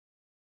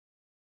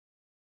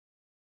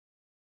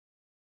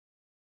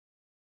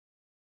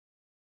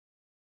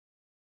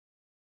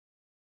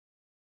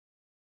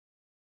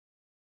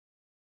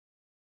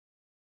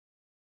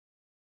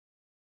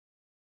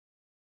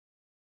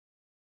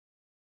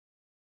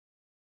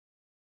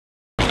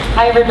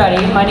Hi everybody,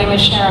 my name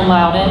is Sharon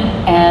Louden,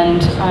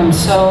 and I'm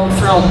so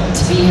thrilled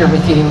to be here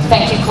with you.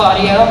 Thank you,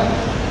 Claudio,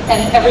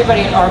 and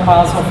everybody at Art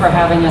Basel for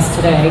having us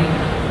today.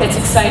 It's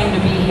exciting to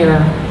be here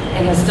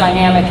in this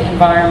dynamic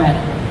environment.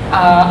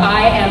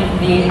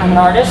 I'm an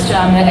artist,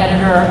 I'm the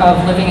editor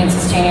of Living and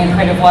Sustaining a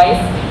Creative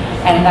Life,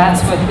 and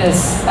that's what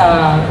this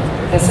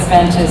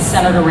event is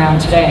centered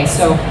around today.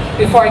 So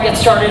before I get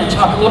started and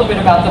talk a little bit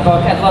about the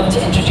book, I'd love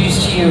to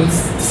introduce to you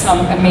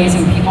some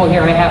amazing people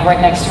here I have right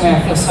next to me. I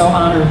feel so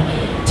honored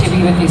to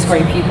be with these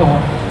great people.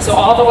 So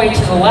all the way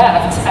to the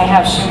left, I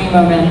have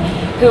Shamim,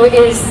 who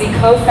is the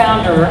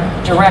co-founder,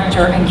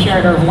 director, and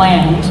curator of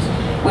Land,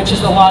 which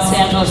is the Los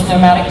Angeles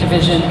Nomadic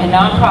division, a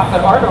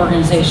nonprofit art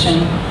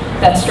organization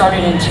that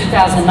started in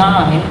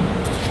 2009.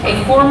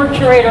 A former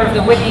curator of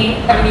the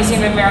Whitney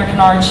Museum of American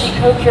Art, she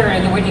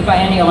co-curated the Whitney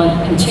Biennial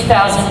in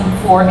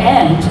 2004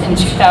 and in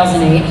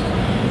 2008,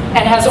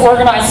 and has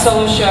organized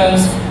solo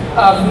shows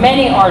of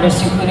many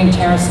artists, including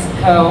Terence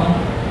Coe,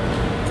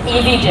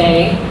 Evie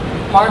Day,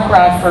 Mark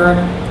Bradford,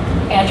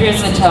 Andrea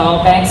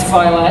Zattel, Banks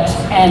Violet,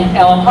 and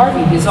Ellen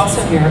Harvey, who's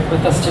also here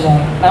with us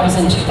today. That was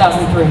in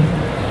 2003.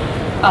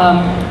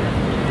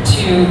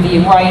 To the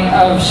right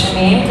of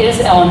Shamim is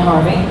Ellen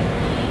Harvey.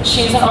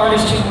 She's an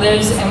artist who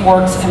lives and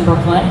works in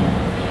Brooklyn.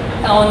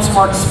 Ellen's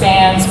work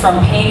spans from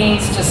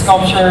paintings to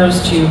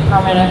sculptures to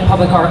permanent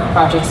public art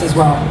projects as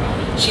well.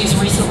 She's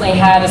recently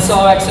had a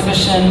solo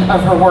exhibition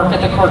of her work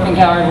at the Corcoran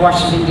Gallery of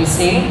Washington,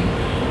 D.C.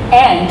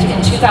 And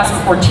in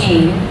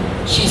 2014,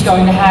 she's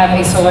going to have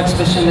a solo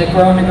exhibition at the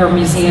Groninger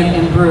Museum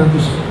in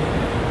Bruges.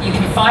 You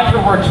can find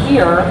her work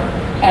here,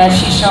 as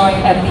she's showing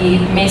at the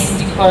Maison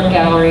de Clercq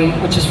Gallery,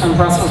 which is from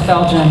Brussels,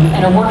 Belgium.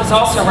 And her work is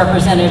also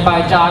represented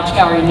by Dodge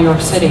Gallery in New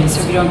York City.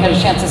 So if you don't get a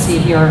chance to see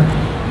it here,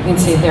 you can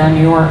see it there in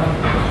New York.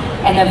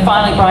 And then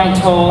finally, Brian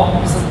Tolle,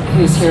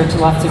 who's here to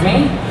the left of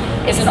me,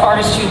 is an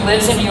artist who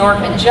lives in New York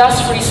and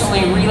just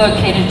recently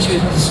relocated to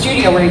the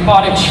studio where he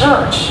bought a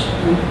church,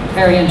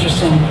 very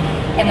interesting,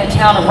 in the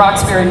town of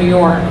Roxbury, New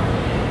York.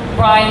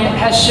 Brian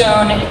has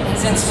shown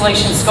his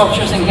installations,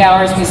 sculptures in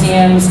galleries,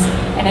 museums,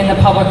 and in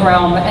the public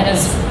realm, and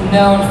is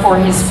known for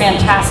his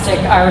fantastic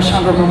Irish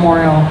Hunger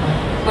Memorial,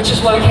 which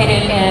is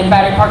located in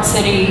Battery Park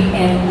City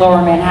in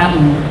Lower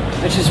Manhattan,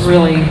 which is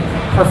really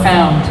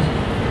profound.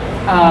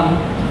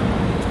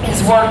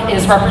 His work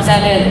is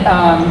represented,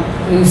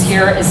 who's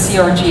here, is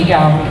CRG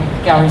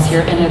Galleries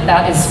here, and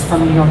that is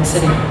from New York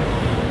City.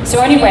 So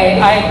anyway,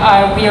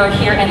 we are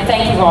here, and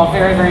thank you all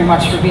very, very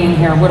much for being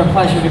here. What a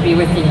pleasure to be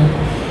with you.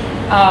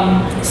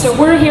 So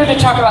we're here to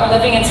talk about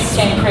Living and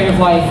Sustaining Creative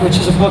Life, which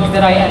is a book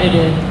that I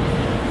edited.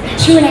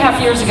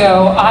 2.5 years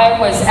ago, I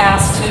was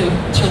asked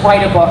to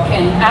write a book,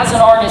 and as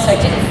an artist, I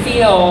didn't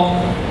feel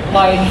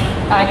like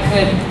I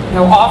could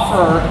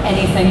offer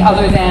anything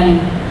other than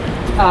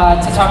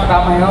to talk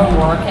about my own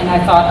work, and I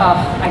thought,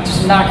 I'm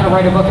just not going to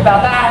write a book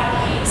about that.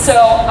 So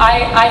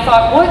I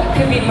thought, what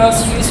could be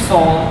most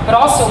useful, but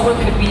also what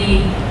could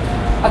be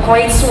a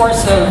great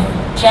source of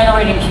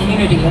generating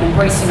community and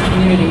embracing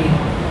community.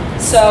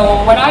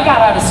 So when I got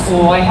out of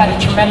school, I had a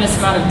tremendous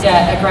amount of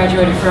debt. I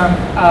graduated from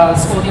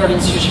School of the Art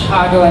Institute of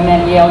Chicago and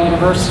then Yale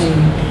University.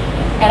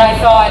 And I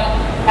thought,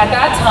 at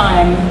that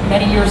time,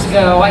 many years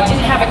ago, I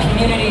didn't have a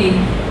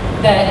community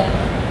that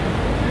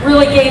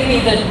really gave me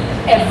the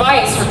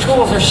advice or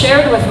tools or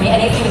shared with me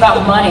anything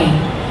about money.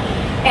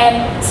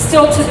 And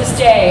still to this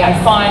day, I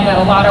find that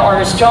a lot of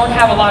artists don't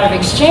have a lot of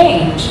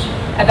exchange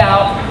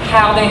about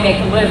how they make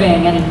a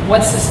living and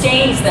what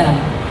sustains them.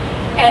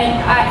 And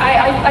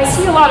I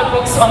see a lot of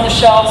books on the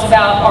shelves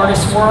about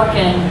artists' work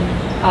and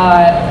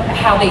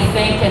how they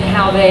think and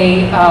how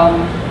they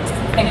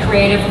think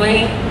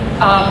creatively.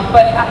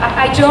 But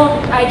I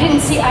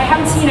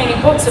haven't seen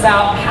any books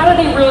about how do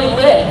they really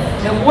live?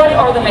 What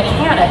are the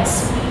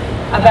mechanics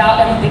about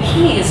and the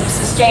keys of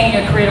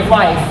sustaining a creative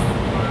life?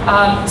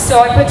 So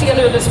I put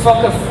together this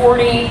book of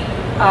 40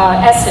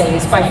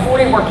 essays by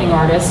 40 working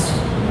artists.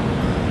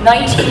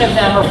 19 of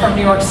them are from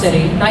New York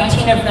City,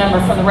 19 of them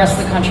are from the rest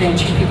of the country, and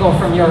 2 people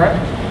from Europe,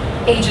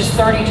 ages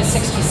 30 to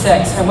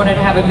 66. I wanted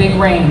to have a big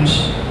range.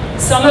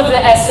 Some of the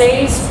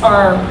essays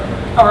are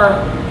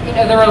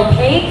they're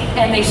opaque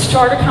and they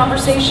start a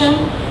conversation,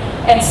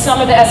 and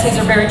some of the essays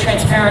are very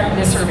transparent and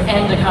they sort of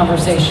end a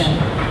conversation,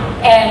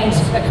 and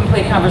a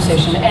complete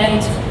conversation.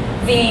 And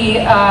the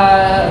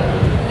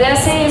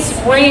essays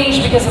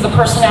range because of the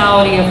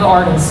personality of the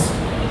artist,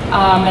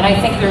 and I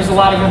think there's a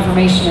lot of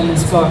information in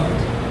this book.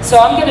 So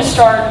I'm going to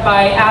start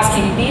by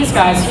asking these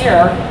guys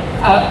here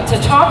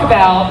to talk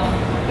about,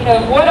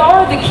 what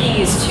are the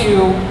keys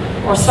to,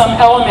 or some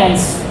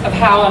elements of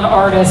how an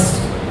artist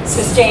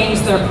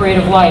sustains their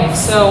creative life.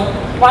 So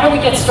why don't we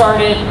get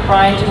started?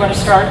 Brian, do you want to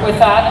start with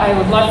that? I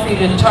would love for you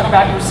to talk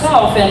about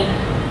yourself and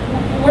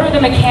what are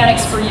the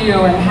mechanics for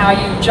you and how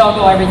you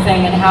juggle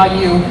everything and how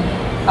you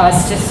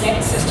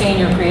sustain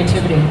your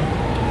creativity.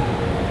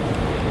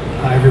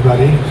 Hi,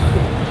 everybody.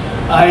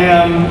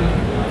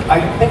 I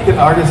think that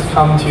artists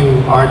come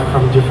to art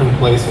from different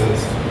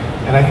places,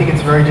 and I think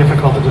it's very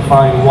difficult to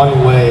define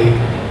one way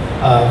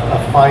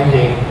of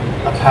finding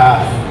a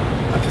path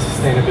to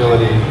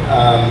sustainability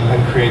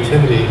and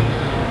creativity,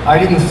 I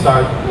didn't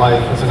start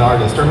life as an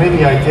artist, or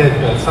maybe I did,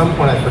 but at some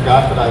point I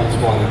forgot that I was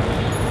one.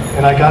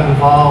 And I got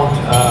involved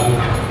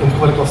in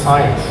political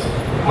science.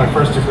 My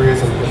first degree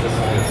is in political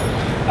science.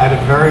 I had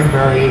a very,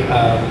 very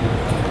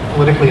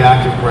politically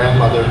active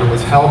grandmother who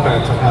was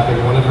hell-bent on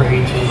having one of her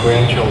 18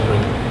 grandchildren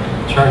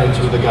turn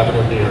into the governor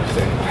of New York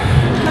City.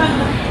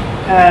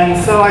 And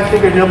so I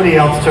figured nobody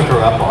else took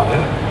her up on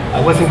it. I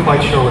wasn't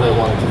quite sure what I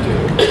wanted to do.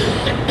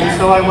 And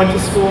so I went to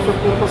school for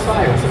political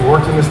science and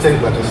worked in the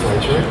state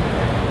legislature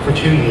for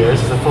 2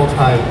 years as a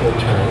full-time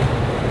intern.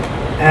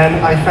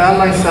 And I found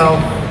myself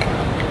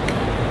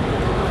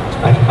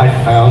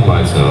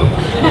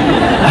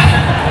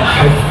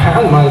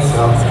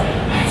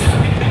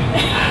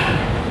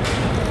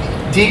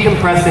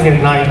decompressing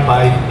at night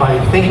by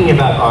thinking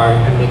about art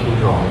and making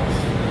drawings.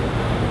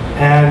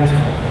 And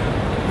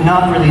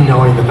not really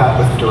knowing that that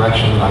was the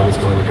direction that I was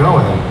going to go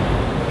in.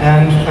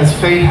 And as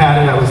fate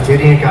had it, I was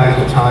dating a guy at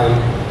the time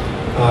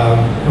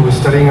who was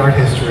studying art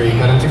history,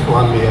 got into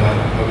Columbia,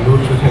 I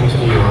moved with him to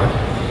New York,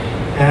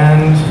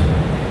 and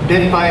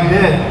bit by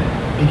bit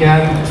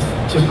began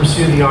to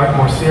pursue the art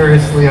more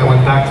seriously. I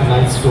went back to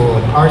night school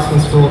at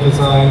Parsons School of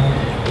Design,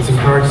 was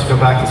encouraged to go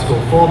back to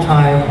school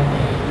full-time,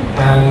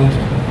 and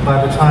by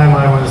the time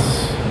I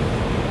was,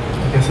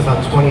 I guess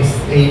about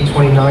 28,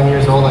 29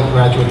 years old, I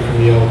graduated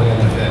from Yale with an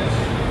MFA.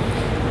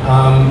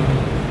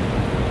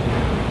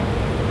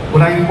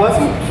 What I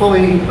wasn't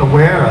fully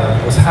aware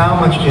of was how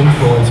much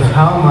influence or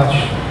how much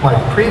my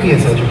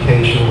previous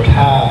education would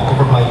have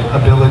over my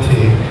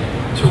ability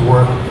to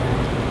work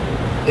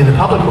in the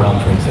public realm,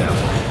 for example.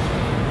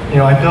 You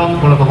know, I built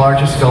one of the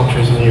largest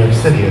sculptures in New York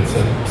City. It's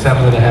a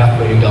 $7.5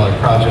 million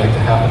project,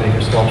 a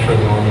half-an-acre sculpture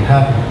in Lower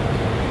Manhattan,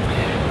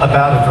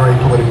 about a very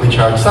politically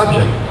charged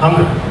subject,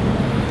 hunger.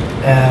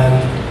 And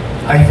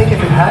I think if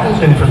it hadn't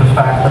been for the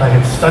fact that I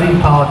had studied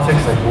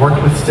politics, I'd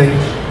worked with state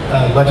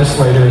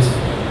legislators,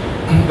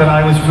 that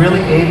I was really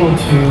able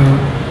to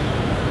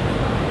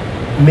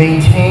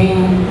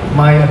maintain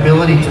my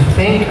ability to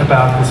think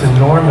about this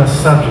enormous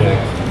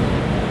subject,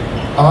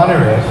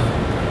 honor it,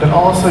 but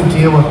also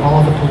deal with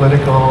all the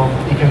political,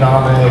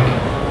 economic,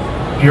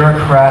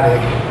 bureaucratic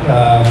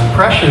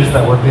pressures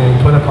that were being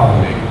put upon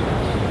me.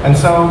 And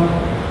so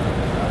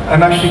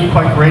I'm actually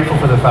quite grateful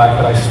for the fact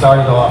that I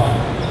started off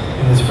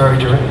in this very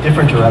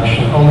different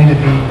direction, only to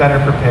be better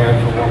prepared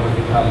for what would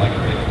become my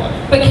creative life.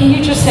 But can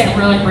you just say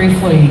really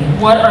briefly,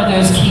 what are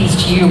those keys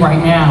to you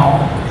right now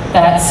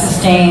that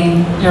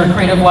sustain your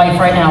creative life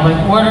right now? Like,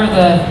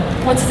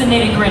 what's the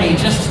nitty gritty?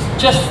 Just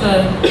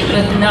the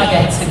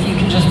nuggets, if you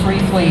can just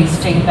briefly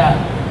state that.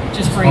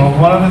 Just brief. Well,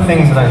 one of the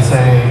things that I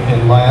say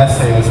in my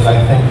essay is that I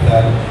think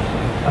that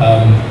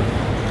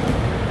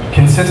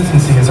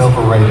consistency is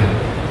overrated,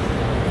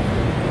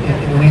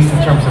 at least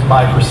in terms of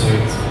my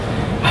pursuits.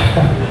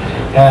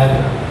 And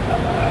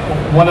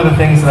one of the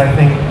things that I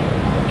think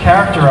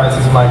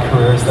characterizes my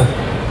career is that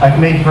I've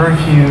made very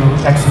few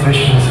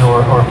exhibitions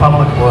or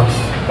public works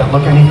that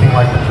look anything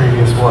like the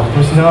previous work.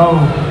 There's no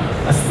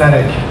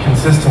aesthetic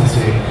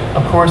consistency.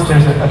 Of course,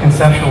 there's a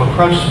conceptual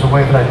approach to the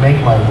way that I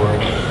make my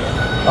work,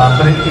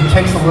 but it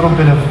takes a little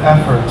bit of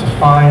effort to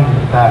find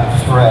that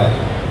thread,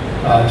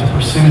 to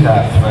pursue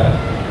that thread.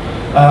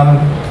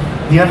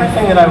 The other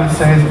thing that I would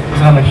say is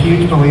that I'm a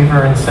huge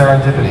believer in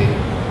serendipity.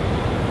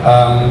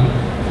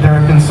 There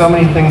have been so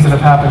many things that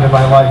have happened in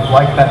my life,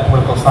 like that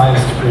political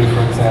science degree, for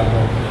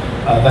example,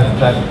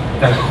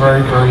 that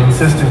very, very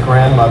insistent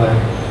grandmother.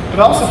 But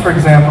also, for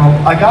example,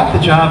 I got the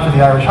job for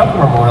the Irish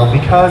Hunger Memorial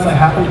because I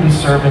happened to be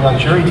serving on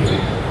jury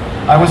duty.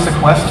 I was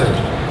sequestered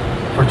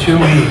for 2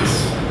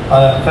 weeks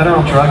on a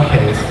federal drug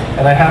case,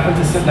 and I happened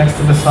to sit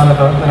next to the son of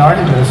an art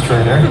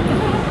administrator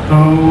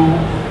who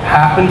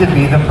happened to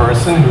be the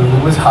person who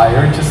was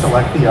hired to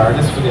select the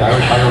artist for the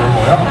Irish Hunger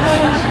Memorial.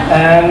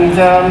 And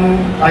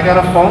I got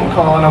a phone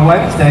call on a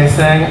Wednesday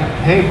saying,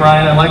 "Hey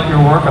Brian, I like your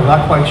work. I'm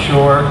not quite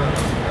sure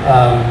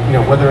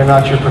whether or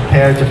not you're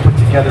prepared to put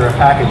together a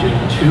package in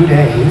 2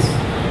 days."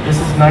 This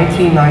is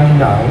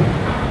 1999.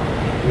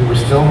 We were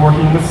still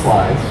working with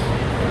slides.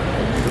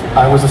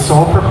 I was a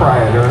sole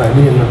proprietor, and I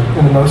mean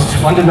in the most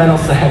fundamental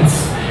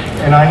sense,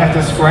 and I had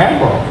to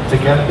scramble to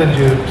get the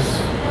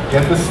dupes,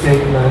 get the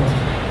statement,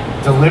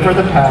 deliver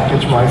the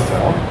package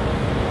myself,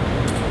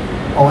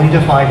 only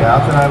to find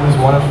out that I was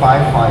one of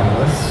 5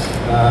 finalists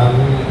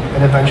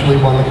and eventually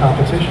won the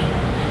competition.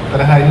 But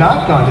had I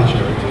not gone to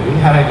jury duty,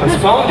 had I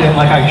postponed it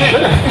like I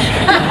should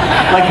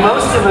have, like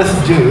most of us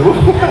do,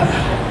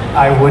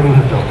 I wouldn't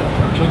have built that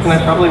project, and I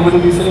probably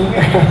wouldn't be sitting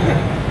here.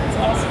 That's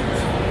awesome.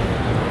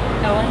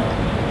 Ellen?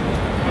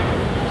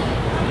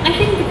 I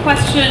think the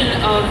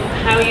question of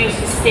how you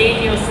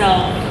sustain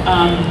yourself,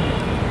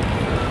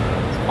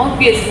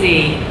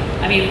 obviously,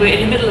 I mean, we're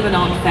in the middle of an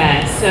art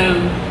fair, so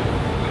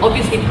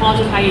obviously part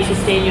of how you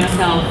sustain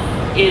yourself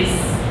is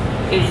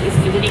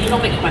an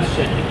economic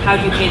question. How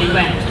do you pay the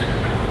rent?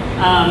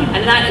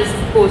 And that is,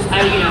 of course,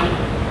 I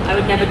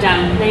would never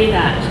downplay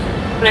that.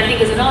 But I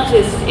think as an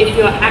artist, if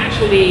you're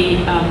actually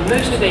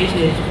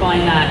motivated by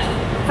that,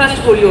 first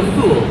of all, you're a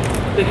fool.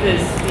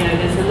 because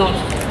there's a lot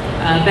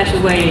better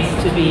ways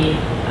to be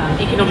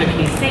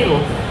economically stable.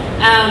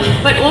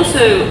 But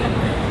also,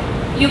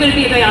 you're going to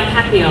be a very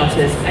unhappy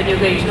artist, and you're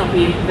going to not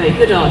be a very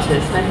good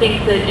artist. I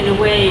think that in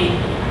a way,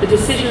 the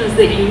decisions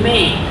that you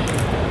make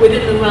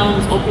within the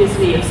realms,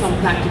 obviously, of some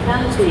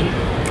practicality,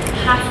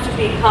 have to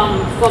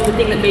become from the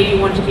thing that made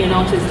you want to be an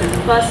artist in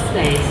the first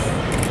place.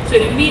 So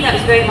for me, that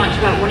was very much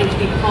about wanting to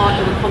be part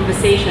of a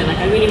conversation.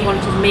 Like, I really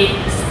wanted to make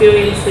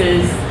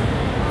experiences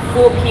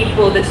for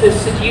people that sort of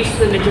seduce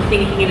them into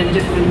thinking in a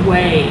different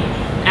way.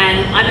 And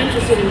I'm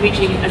interested in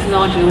reaching as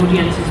large an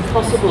audience as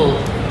possible.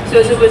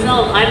 So as a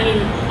result, I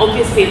mean,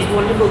 obviously it's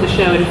wonderful to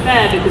show at a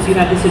fair because you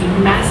have this sort of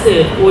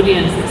massive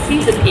audience that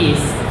sees a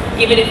piece,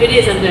 even if it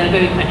is under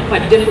very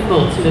quite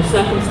difficult sort of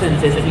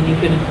circumstances. I mean, you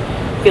can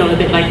feel a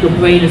bit like your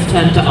brain has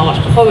turned to art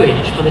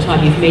porridge by the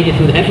time you've made it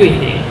through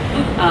everything.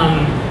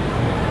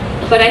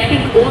 But I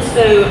think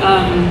also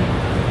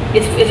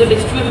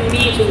it's driven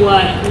me to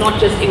work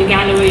not just in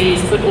galleries,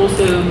 but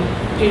also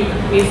do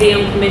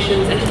museum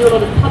commissions and to do a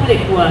lot of public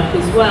work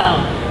as well.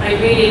 I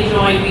really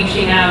enjoy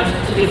reaching out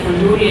to different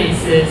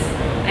audiences.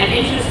 And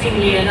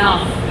interestingly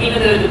enough,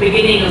 even though at the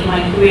beginning of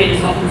my career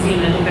this often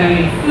seemed like a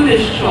very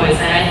foolish choice,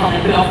 and I thought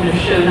I could often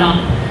have shown up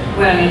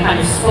wearing a kind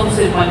of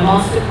sponsored by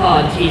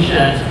MasterCard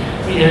t-shirt,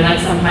 like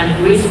some kind of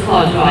race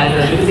car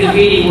driver, because it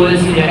really was,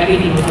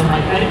 everything was on my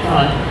credit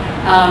card.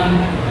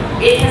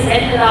 It has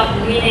ended up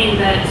meaning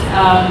that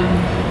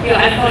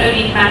I've not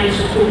only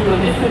managed to talk to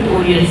different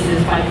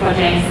audiences by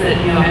projects that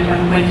I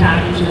went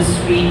out into the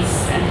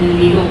streets and did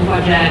legal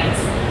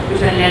projects, which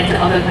then led to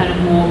other kind of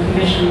more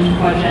commissioned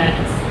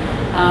projects.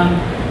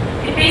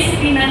 It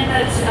basically meant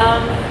that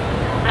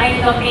I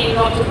ended up being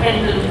not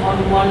dependent on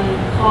one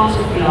part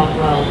of the art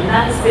world, and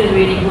that has been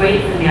really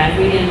great for me. I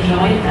really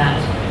enjoyed that.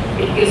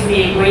 It gives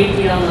me a great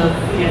deal of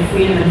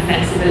freedom and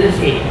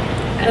flexibility.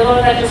 And a lot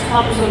of that just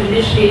comes from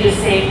initially just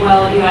saying,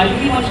 well, I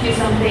really want to do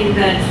something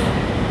that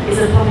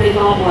is a public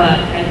artwork,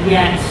 and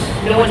yet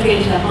no one's going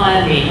to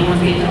hire me, no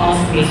one's going to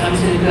ask me, so I'm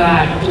just going to go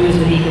out and do it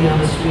illegally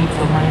on the streets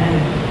on my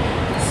own.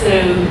 So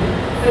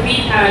for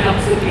me,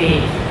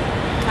 paradoxically,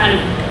 kind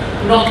of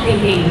not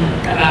thinking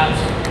about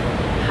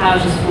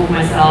how to support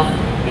myself,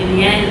 in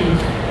the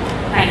end,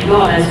 thank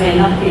God, I was very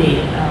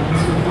lucky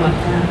to work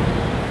out.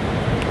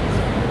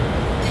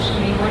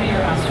 Shamim, what are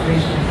your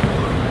observations?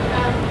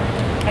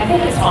 I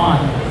think it's on.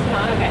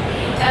 Okay.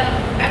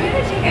 I'm going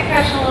to take a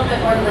question a little bit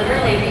more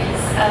literally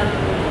because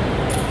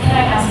can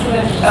I ask you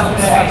a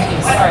question?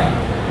 Sorry.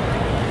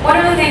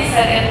 One of the things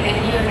that, and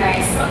you and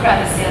I spoke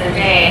about this the other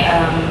day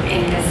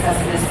in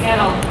discussing this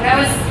panel,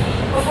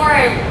 before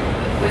I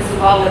was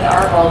involved with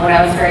art world when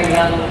I was very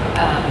young,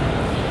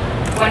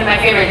 one of my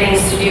favorite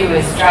things to do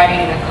was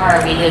driving in the car.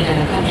 We lived in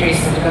the country,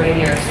 so to go to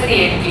New York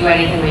City and do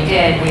anything we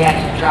did, we had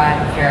to drive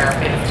a fair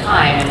bit of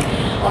time. And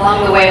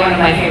along the way, one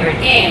of my favorite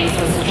games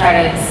was to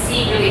try to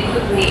see really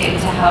quickly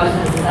into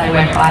houses as I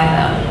went by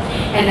them.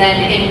 And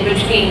then in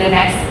between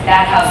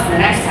that house and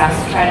the next house,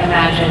 to try to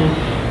imagine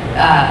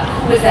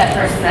who was that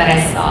person that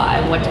I saw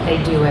and what did they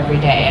do every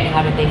day and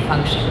how did they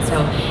function.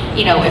 So,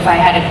 if I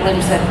had a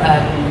glimpse of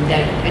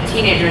a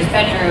teenager's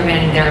bedroom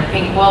and their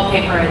pink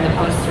wallpaper and the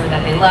poster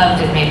that they loved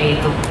and maybe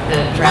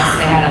the dress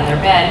they had on their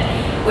bed,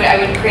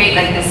 I would create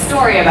like this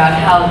story about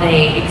how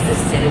they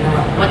existed in the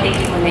world, what they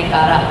did when they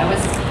got up. I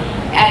was,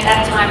 at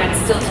that time and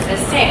still to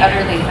this day,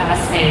 utterly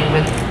fascinated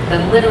with the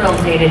literal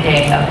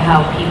day-to-day of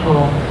how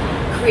people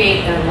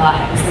create their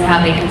lives and how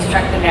they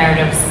construct the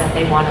narratives that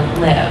they want to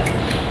live.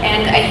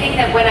 And I think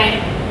that when I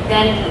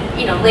then,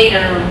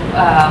 later,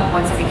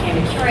 once I became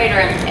a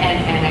curator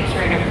and a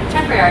curator of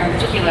contemporary art in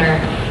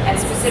particular, and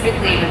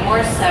specifically even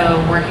more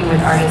so working with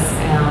artists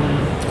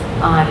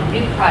on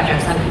new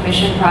projects, on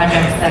commissioned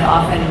projects that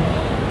often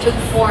took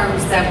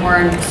forms that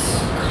weren't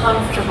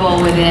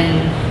comfortable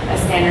within a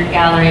standard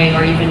gallery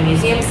or even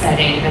museum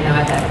setting, even though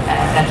at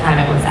that time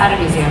it was at a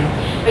museum,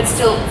 but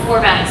still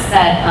formats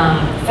that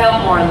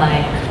felt more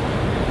like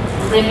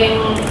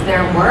living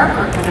their work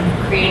or kind of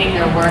creating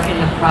their work in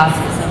the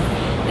process of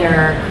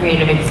their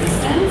creative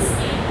existence.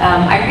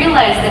 I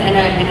realized that in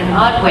an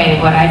odd way,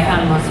 what I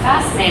found most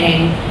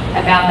fascinating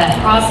about that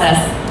process,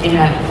 in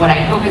what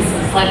I hope is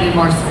a slightly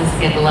more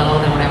sophisticated level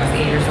than when I was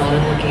 8 years old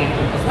and looking at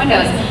people's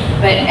windows,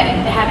 but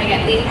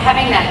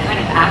having that kind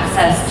of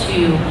access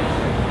to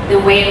the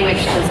way in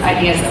which those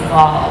ideas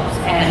evolved,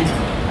 and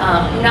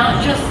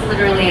not just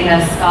literally in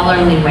a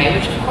scholarly way,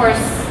 which of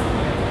course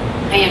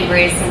I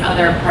embrace in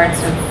other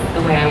parts of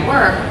the way I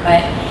work,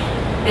 but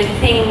the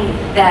thing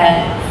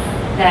that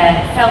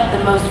felt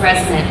the most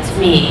resonant to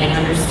me in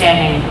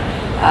understanding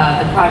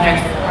the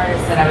projects and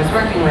artists that I was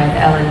working with,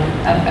 Ellen,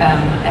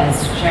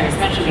 as Sharon has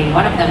mentioned, being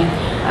one of them,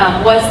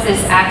 was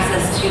this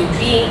access to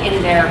being in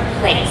their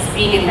place,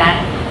 being in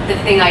the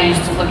thing I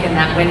used to look in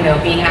that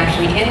window, being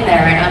actually in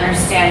there and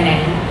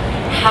understanding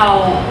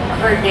how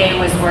her day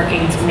was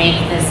working to make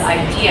this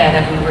idea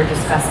that we were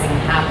discussing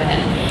happen.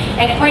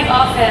 And quite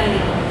often,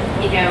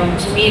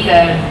 to me,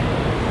 the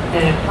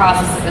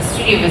process of a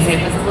studio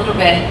visit was a little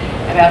bit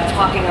about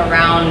talking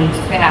around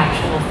the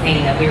actual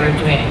thing that we were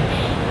doing.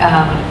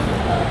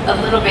 a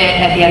little bit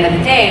at the end of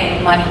the day,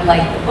 much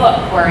like the book,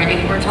 where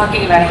we're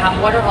talking about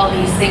what are all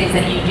these things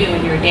that you do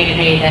in your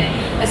day-to-day that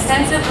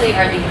ostensibly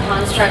are the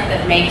construct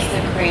that makes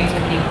the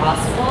creativity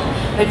possible,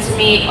 but to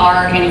me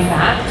are in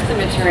fact the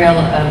material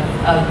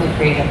of the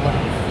creative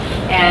life.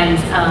 And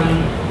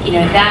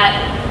that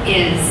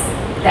is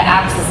the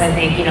axis, I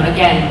think,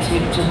 again,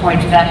 to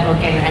point to that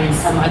book and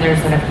some others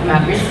that have come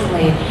out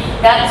recently,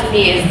 that to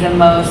me is the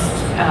most,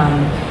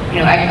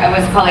 I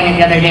was calling it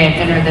the other day at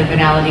dinner the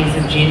banalities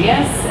of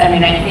genius. I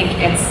mean, I think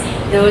it's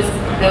those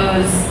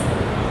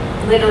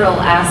literal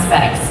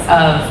aspects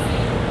of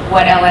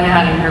what Ellen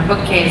had in her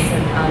bookcase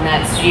and on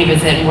that studio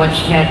visit and what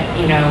she had,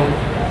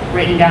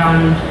 written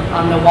down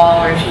on the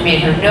wall where she made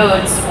her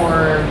notes,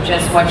 or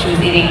just what she was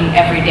eating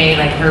every day,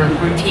 like her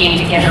routine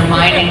to get her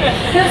mind in.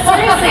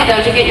 Seriously though,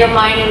 to get your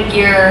mind in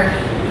gear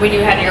when you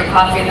had your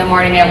coffee in the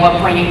morning, at what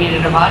point you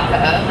needed a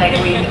vodka.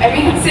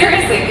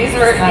 Seriously, these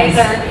are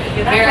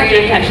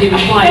very actually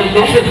required.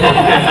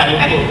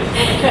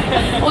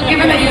 Well,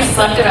 given that you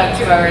slept about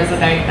 2 hours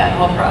a night, that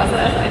whole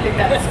process, I think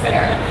that's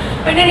fair.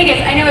 But in any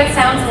case, I know it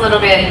sounds a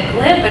little bit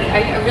glib, but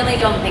I really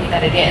don't think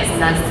that it is,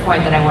 and that's the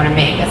point that I want to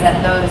make, is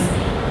that those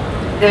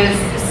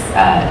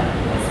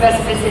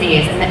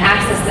specificities and the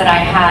access that I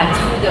had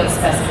to those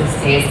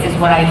specificities is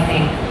what I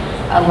think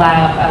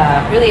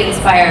really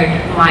inspired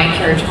my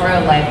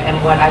curatorial life and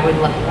what I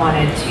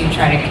wanted to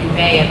try to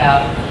convey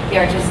about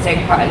the artistic,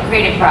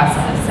 creative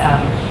process.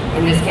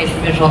 In this case,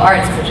 the visual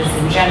arts, but just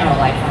in general,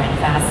 I find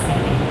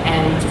fascinating.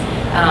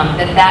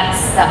 And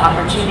that's the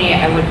opportunity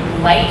I would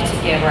like to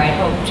give, or I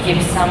hope to give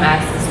some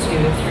access to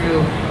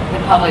through the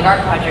public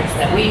art projects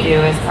that we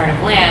do as part of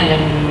LAND,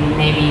 and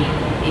maybe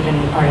even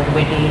part of the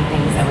Whitney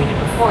things that we did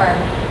before,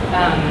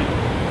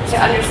 to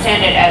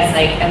understand it as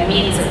like a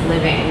means of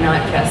living,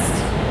 not just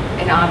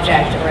an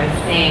object or a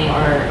thing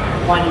or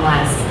one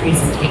last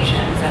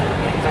presentation. So,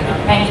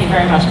 Thank you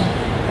very much.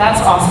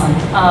 That's awesome.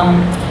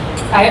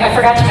 I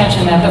forgot to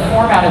mention that the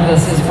format of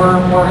this is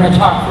we're going to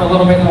talk for a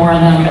little bit more,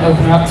 and then I'm going to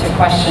open it up to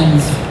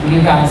questions from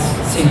you guys,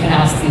 so you can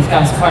ask these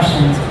guys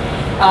questions.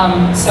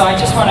 So I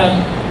just want to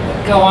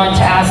go on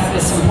to ask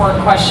this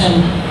important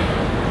question.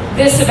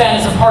 This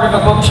event is a part of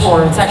a book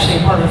tour. It's actually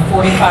a part of a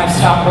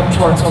 45-stop book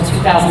tour until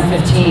 2015.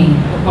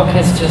 The book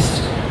has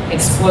just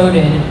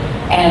exploded,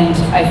 and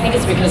I think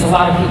it's because a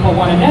lot of people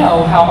want to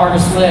know how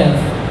artists live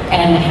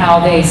and how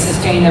they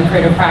sustain their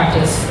creative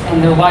practice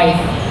and their life.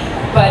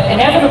 But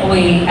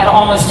inevitably, at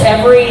almost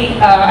every,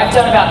 I've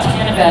done about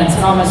 10 events,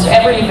 and almost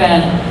every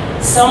event,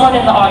 someone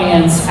in the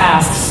audience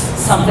asks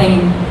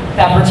something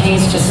that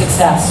pertains to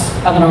success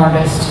of an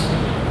artist.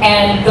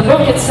 And the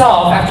book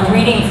itself, after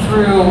reading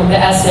through the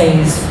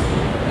essays,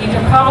 you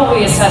can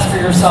probably assess for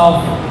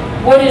yourself,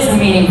 what is the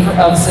meaning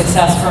of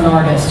success for an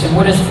artist? And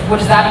what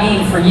does that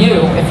mean for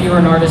you if you're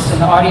an artist in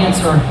the audience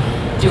or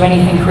do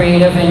anything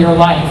creative in your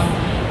life?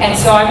 And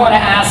so I want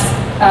to ask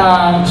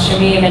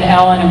Shamim and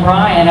Ellen and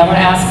Brian, I want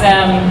to ask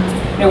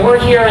them, we're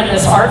here in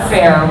this art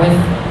fair with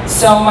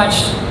so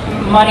much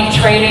money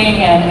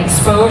trading and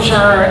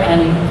exposure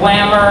and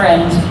glamour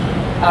and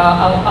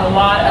a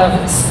lot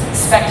of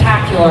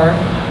spectacular.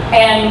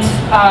 And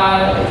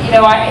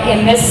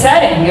in this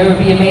setting, it would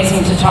be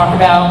amazing to talk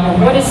about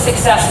what does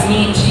success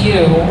mean to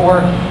you,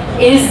 or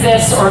is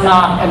this or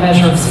not a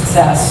measure of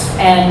success?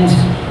 And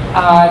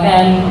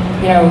then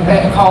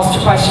it calls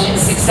to question: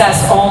 is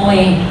success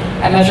only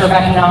a measure of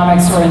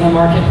economics or in the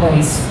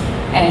marketplace?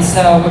 And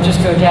so we'll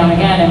just go down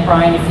again. And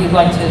Brian, if you'd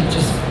like to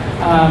just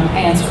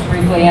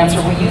briefly answer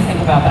what you think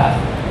about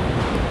that.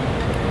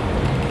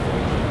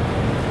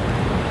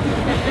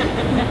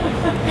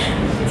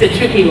 It's a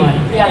tricky one.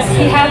 Yes,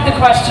 he had the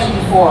question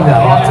before.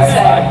 No,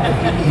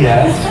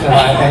 yes,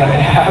 and I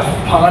have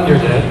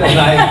pondered it, and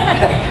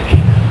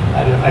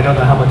I don't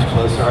know how much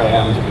closer I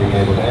am to being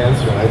able to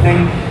answer it. I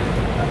think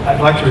I'd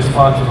like to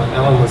respond to what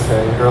Ellen was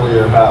saying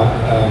earlier about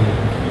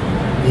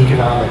the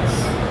economics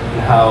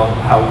and how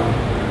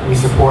we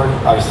support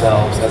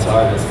ourselves as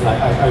artists. And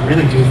I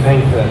really do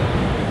think that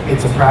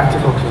it's a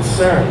practical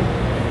concern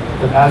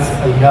that as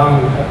a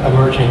young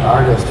emerging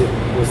artist, it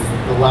was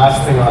the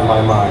last thing on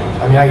my mind.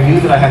 I mean, I knew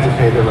that I had to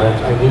pay the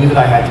rent, I knew that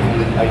I had to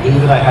eat, I knew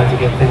that I had to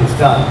get things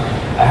done.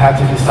 I had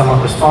to be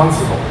somewhat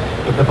responsible.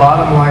 But the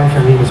bottom line for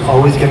me was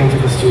always getting to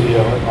the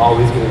studio and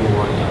always getting the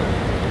work done.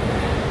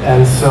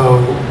 And so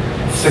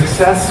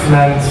success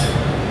meant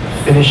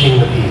finishing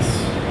the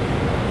piece.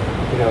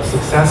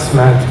 Success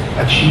meant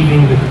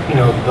achieving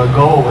the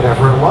goal,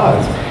 whatever it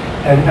was.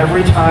 And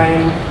every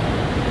time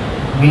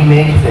we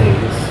make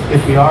things,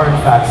 if we are in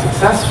fact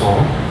successful,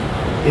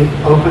 it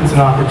opens an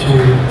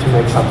opportunity to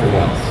make something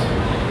else.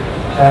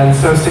 And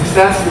so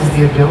success is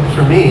the ability,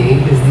 for me,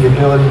 is the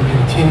ability to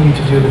continue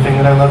to do the thing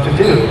that I love to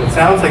do. It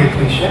sounds like a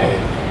cliche,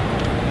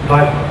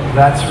 but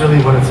that's really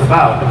what it's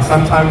about. And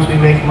sometimes we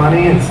make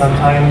money, and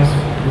sometimes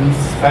we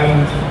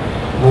spend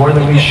more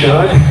than we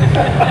should.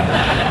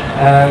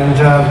 And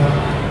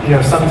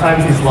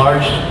sometimes these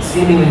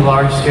seemingly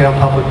large-scale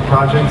public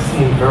projects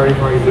seem very,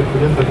 very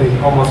lucrative, but they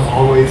almost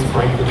always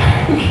break the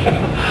bank.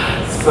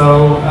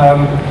 So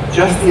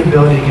just the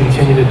ability to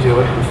continue to do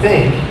it and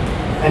think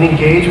and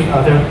engage with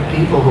other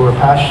people who are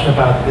passionate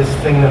about this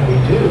thing that we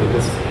do.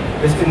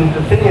 And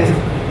the thing is,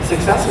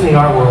 success in the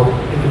art world,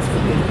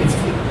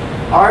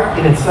 art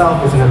in itself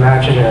is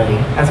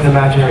has an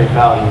imaginary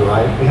value,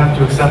 right? We have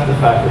to accept the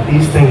fact that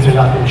these things are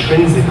not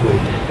intrinsically,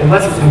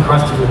 unless it's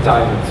encrusted with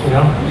diamonds, you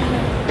know?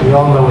 We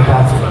all know what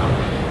that's about.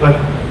 But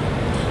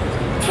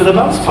for the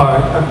most part,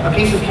 a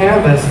piece of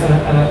canvas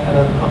and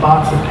a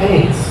box of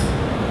paints,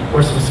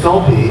 or some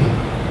Sculpey,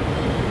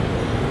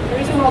 there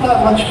isn't all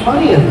that much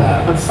money in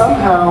that, but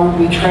somehow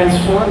we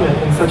transform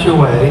it in such a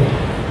way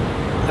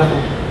that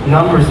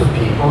numbers of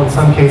people, in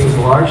some cases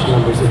large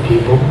numbers of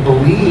people,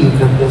 believe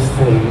that this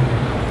thing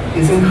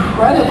is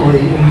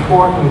incredibly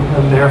important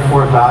and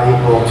therefore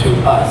valuable to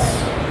us.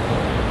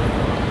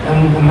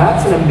 And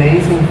that's an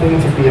amazing thing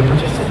to be a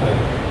participant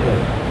in.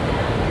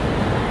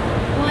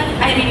 Well,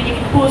 I mean, you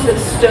of course have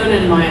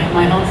stolen my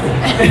answer.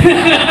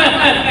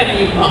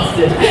 You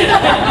bastard.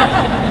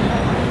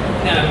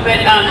 No,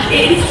 but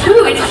it's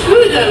true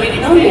though.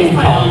 It's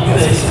my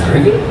answer.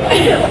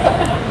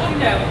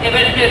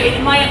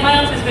 My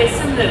answer is very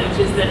similar, which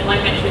is that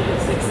my metric of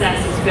success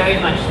is very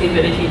much the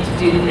ability to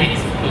do the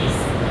next piece,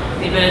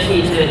 the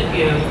ability to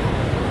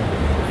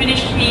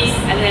finish a piece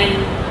and then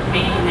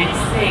make the next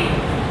thing.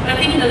 But I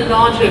think in a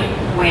larger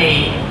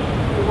way,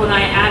 what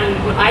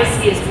I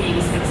see as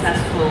being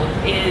successful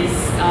is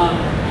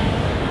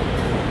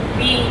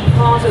being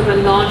part of a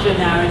larger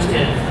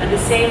narrative, and the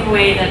same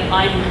way that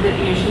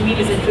Shamim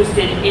is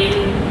interested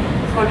in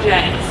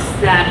projects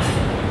that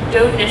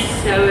don't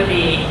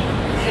necessarily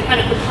kind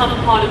of become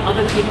part of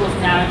other people's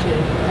narrative,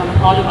 become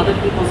part of other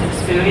people's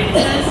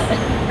experiences.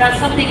 That's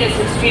something that's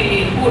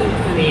extremely important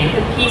for me, and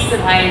the piece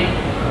that I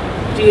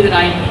do that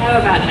I care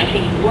about and I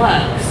think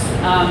works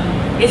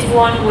is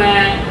one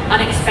where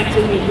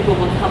unexpectedly people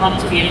will come up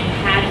to me and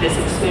have had this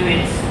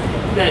experience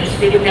that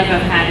they would never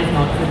have had if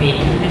not for me.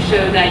 And the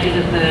show that I did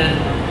at the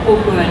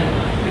corporate,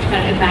 which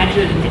kind of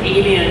imagined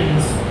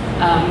aliens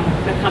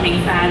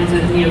becoming fans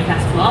of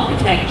neoclassical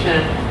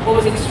architecture, what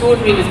was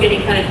extraordinary was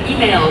getting kind of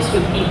emails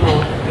from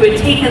people who had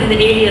taken the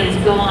aliens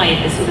guide,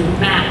 this sort of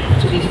map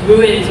to these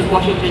ruins of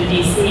Washington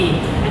DC,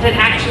 and had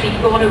actually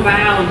gone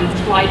around and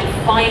tried to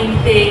find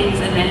things,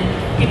 and then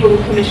people who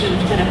commissioned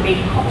kind of made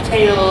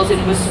cocktails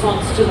in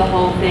response to the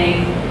whole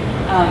thing.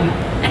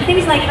 And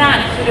things like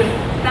that,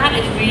 that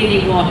is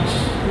really what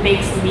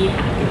makes me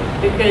happy,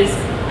 because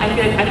I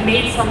feel like I've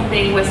made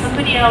something where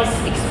somebody else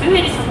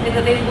experienced something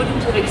that they wouldn't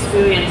have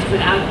experienced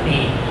without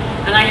me.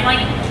 And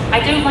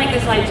I don't like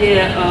this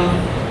idea of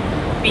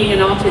being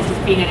an artist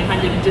as being a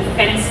kind of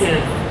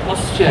defensive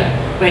posture,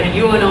 where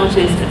you're an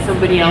artist and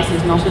somebody else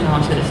is not an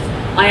artist.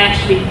 I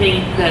actually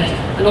think that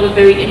a lot of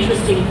very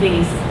interesting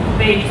things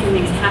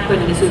happen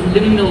in this sort of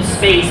liminal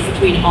space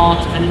between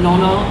art and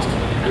non-art.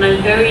 And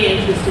I'm very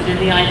interested in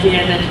the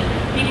idea that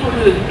people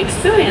who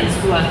experience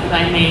work that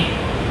I make,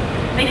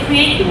 they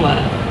create the work.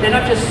 They're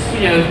not just,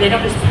 they're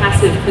not just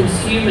passive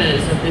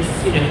consumers of this,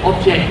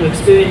 object or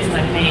experience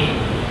that I've made.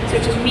 So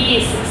to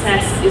me,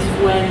 success is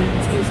when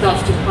something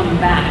starts to come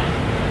back.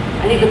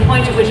 I think the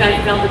point at which I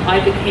felt that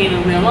I became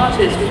a real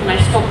artist was when I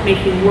stopped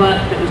making work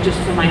that was just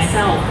for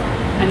myself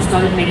and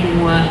started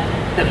making work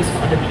that was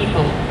for other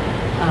people.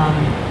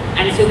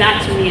 And so that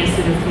to me is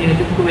sort of,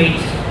 the great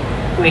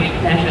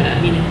pleasure.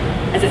 I mean,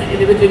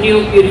 with the New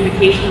York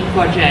Beautification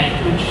Project,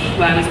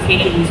 where I was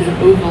painting these sort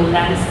of oval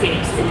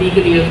landscapes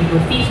illegally over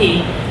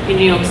graffiti in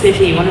New York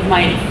City, one of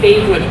my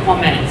favorite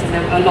comments, and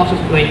there were a lot of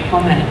great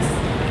comments,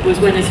 was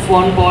when this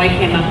one boy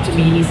came up to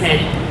me and he said,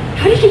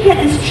 "How did you get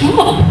this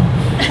job?"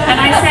 And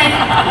I said,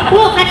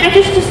 "Well, I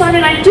just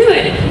decided I'd do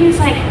it." And he was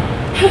like,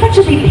 "How much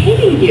are they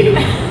paying you?"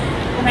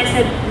 And I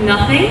said,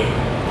 "Nothing."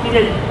 He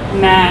said,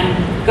 "Man,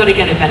 gotta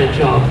get a better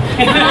job."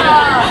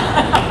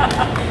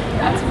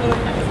 That's really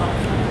nice.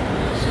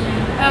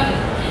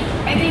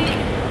 I think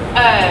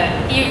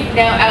you've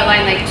now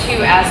outlined like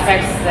two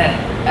aspects that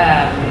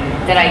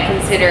that I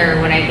consider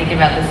when I think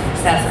about the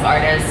success of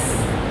artists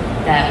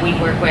that we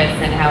work with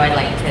and how I'd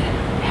like to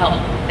help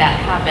that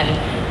happen.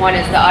 One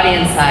is the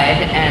audience side,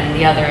 and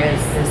the other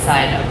is the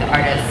side of the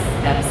artists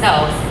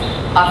themselves.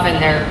 Often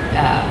they're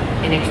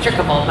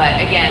inextricable, but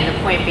again, the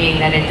point being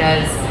that it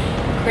does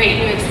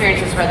create new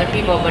experiences for other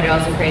people, but it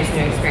also creates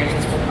new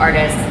experiences for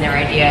artists and their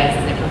ideas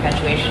and the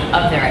perpetuation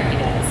of their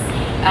ideas.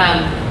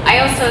 I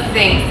also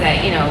think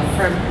that,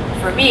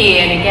 for me,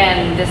 and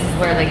again, this is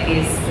where like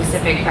these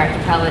specific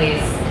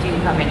practicalities do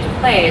come into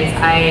play, is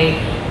I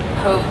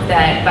hope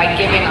that by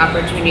giving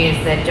opportunities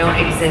that don't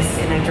exist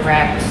in a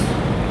direct,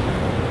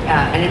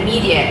 an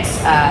immediate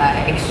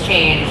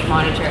exchange,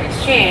 monetary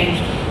exchange,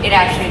 it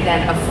actually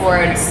then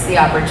affords the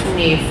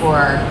opportunity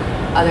for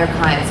other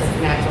kinds of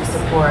financial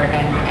support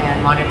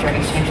and monetary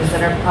exchanges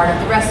that are part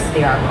of the rest of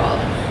the art world.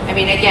 I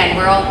mean, again,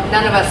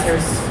 none of us are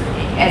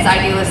as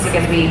idealistic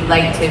as we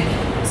like to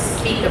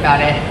speak about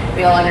it.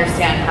 We all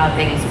understand how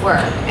things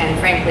work, and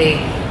frankly,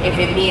 if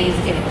it means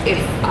if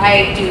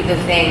I do the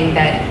thing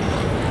that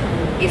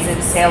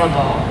isn't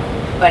saleable,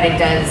 but it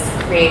does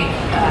create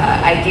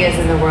ideas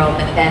in the world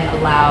that then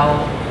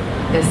allow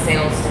the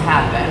sales to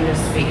happen,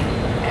 just speak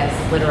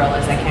as literal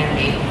as I can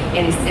be.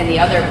 In the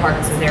other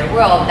parts of their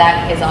world,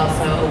 that is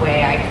also a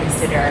way I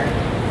consider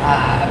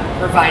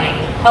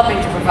helping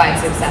to provide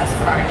success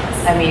for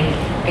artists. I mean,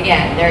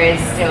 again, there is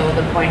still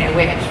the point at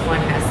which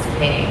one has to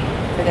pay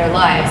for their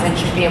lives and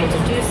should be able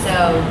to do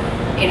so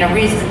in a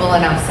reasonable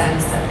enough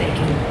sense that they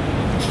can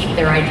keep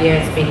their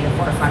ideas being the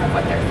forefront of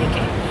what they're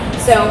thinking.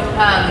 So,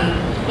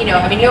 you know,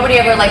 I mean,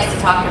 nobody ever likes to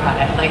talk about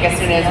it. Like, as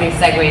soon as we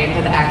segue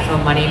into the actual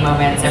money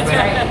moments,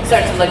 everybody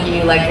starts to look at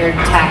you like you're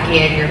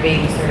tacky and you're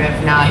being sort of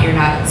you're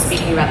not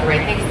speaking about the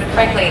right things. But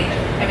frankly,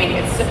 I mean,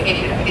 it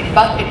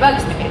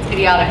bugs me. It's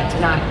idiotic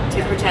to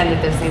pretend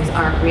that those things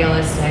aren't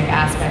realistic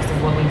aspects of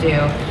what we do,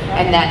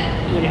 and that,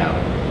 you know,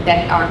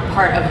 that aren't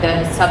part of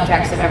the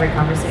subtext of every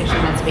conversation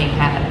that's being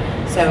had.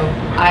 So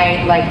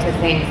I like to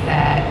think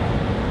that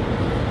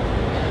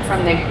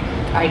from the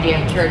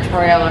idea of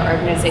curatorial or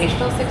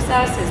organizational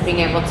success is being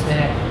able to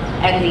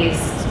at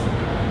least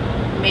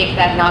make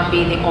that not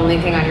be the only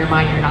thing on your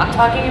mind you're not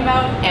talking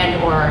about,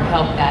 and or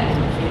help that in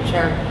the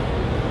future,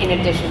 in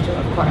addition to,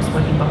 of course,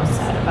 what you both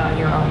said about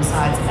your own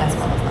sides as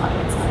well as the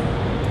audience side.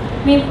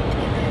 I mean,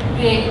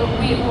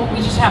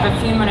 we just have a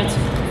few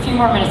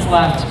more minutes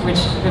left,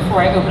 which before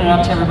I open it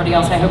up to everybody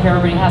else, I hope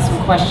everybody has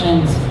some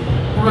questions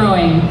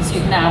brewing so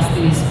you can ask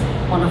these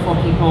wonderful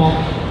people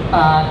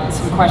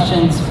some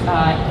questions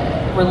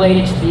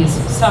related to these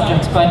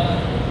subjects. But,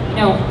 you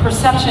know,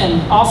 perception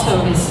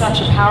also is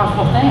such a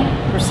powerful thing.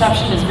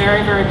 Perception is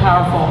very, very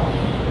powerful,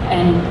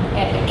 and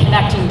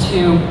connecting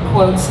to,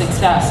 quote,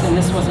 success, and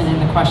this wasn't in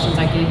the questions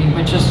I gave you,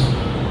 but just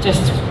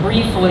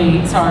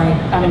briefly, sorry,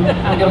 I'm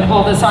going to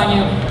pull this on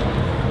you,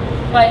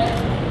 but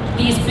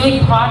these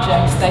big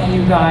projects that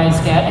you guys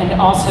get, and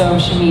also,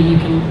 Shamim, you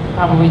can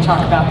probably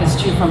talk about this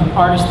too, from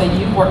artists that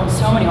you've worked with,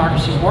 so many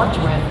artists you've worked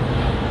with.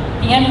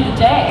 At the end of the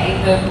day,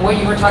 what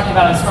you were talking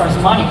about as far as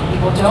money,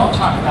 people don't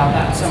talk about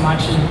that so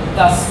much, and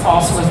thus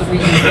also is the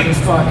reason for this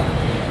book.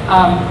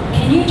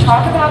 Can you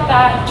talk about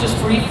that just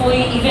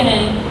briefly, even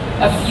in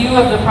a few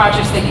of the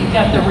projects that you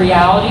get the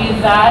reality of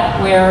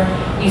that, where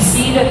you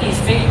see that these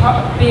big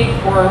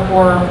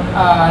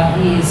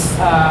these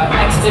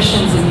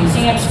exhibitions in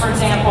museums, for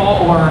example,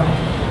 or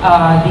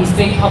these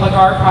big public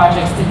art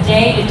projects, the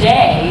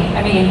day-to-day,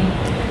 I mean,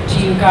 do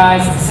you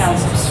guys, it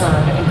sounds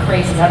absurd and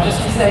crazy. I'll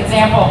just use an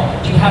example.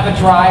 Do you have a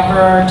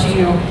driver? Do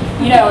you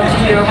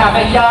have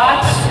a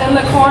yacht in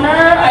the corner?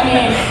 I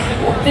mean,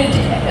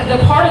 the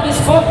part of this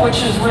book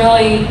which is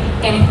really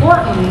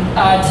important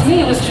to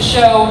me was to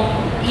show,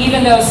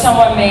 even though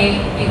someone may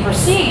be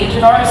perceived,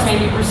 an artist may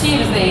be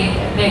perceived as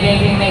they may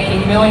be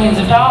making millions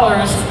of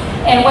dollars,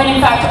 and when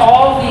in fact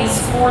all of these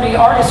 40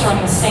 artists are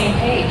on the same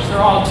page,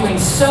 they're all doing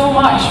so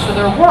much for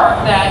their work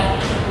that,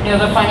 you know,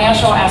 the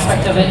financial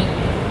aspect of it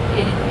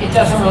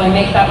doesn't really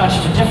make that much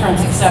of a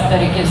difference, except that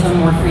it gives them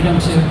more freedom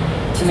to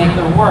make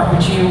their work.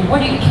 Can you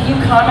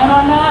comment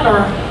on that,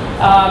 or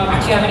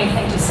do you have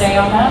anything to say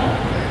on that?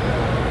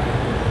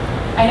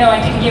 I know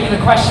I didn't give you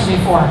the question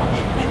before.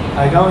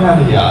 I don't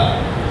have a yacht,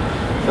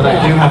 but I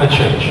do have a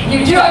church.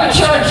 You do have a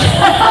church.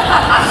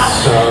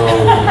 So.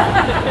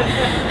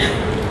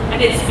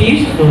 And it's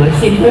beautiful.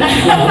 It's in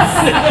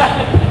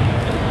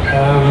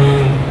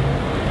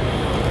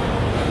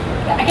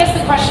I guess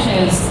the question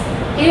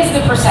is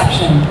the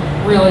perception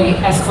really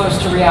as close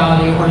to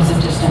reality, or is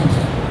it distant?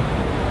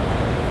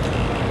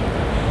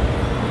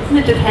 Doesn't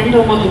it depend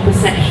on what the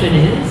perception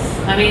is?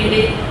 I mean,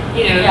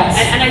 yes.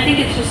 and I think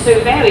it's just so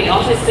varied.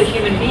 Artists are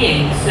human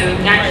beings, so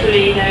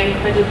naturally they're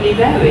incredibly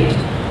varied.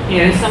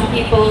 You know, some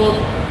people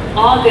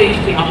are going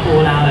to be up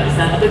all hours,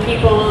 and other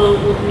people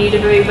need a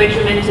very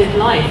regimented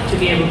life to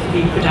be able to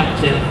be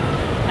productive.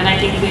 And I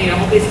think, you know,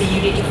 obviously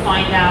you need to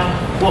find out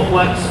what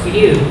works for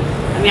you.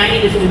 I mean, I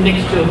need a sort of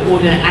mixture of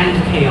order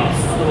and chaos,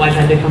 otherwise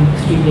I become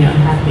extremely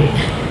unhappy.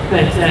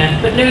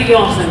 But no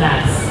yacht and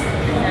that.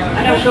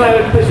 I'm not sure I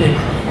would put it,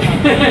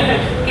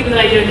 given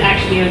that I don't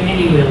actually own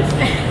any real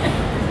estate.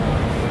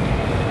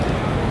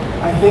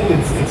 I think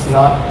it's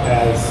not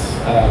as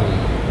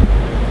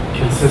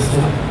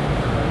consistent,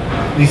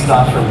 at least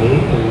not for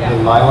me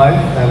in my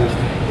life. And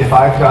if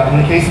I've got,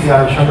 in the case of the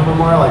Irish Hunger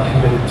Memorial, I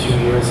committed 2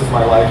 years of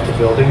my life to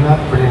building that,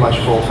 pretty much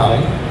full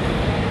time.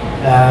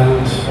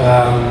 And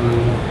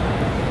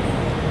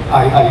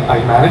I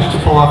managed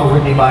to pull off a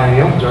Whitney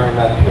Biennial during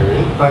that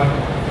period, but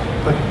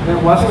there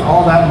wasn't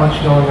all that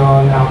much going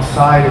on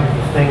outside of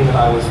the thing that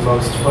I was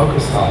most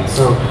focused on.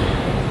 So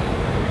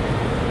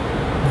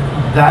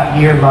that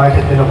year might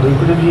have been a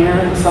lucrative year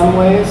in some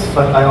ways,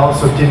 but I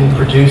also didn't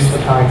produce the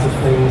kinds of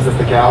things that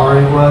the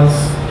gallery was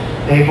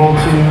able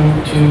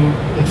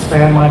to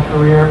expand my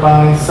career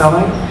by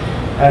selling.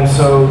 And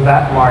so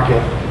that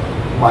market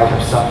might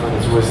have suffered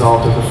as a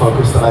result of the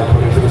focus that I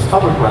put into this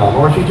public realm.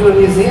 Or if you do a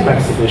museum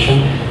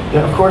exhibition,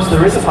 of course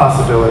there is a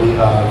possibility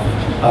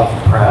of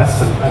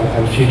press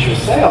and future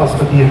sales,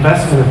 but the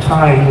investment of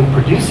time in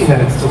producing that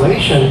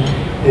installation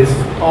is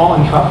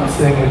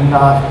all-encompassing, and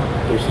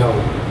there's no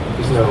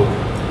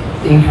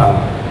income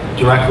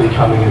directly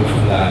coming in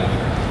from that.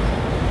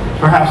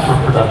 Perhaps for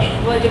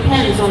production. Well, it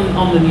depends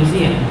on the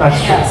museum. That's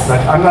true. Yes.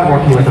 I'm not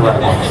working with the right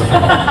ones.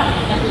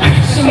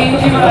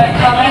 Shamim, do you want to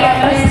comment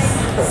on this?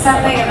 There's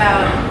something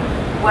about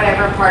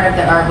whatever part of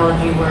the art world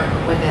you work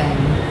within,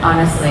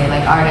 honestly,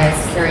 like artist,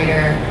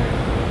 curator,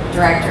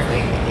 director,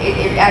 like,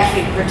 it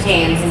actually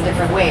pertains in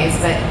different ways,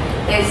 but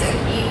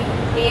you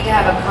need to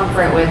have a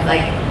comfort with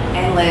like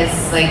endless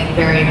like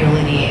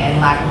variability and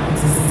lack of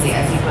consistency,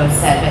 as you both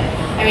said. But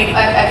I mean,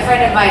 a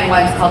friend of mine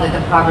once called it the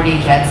poverty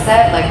jet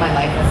set. Like my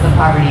life was the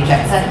poverty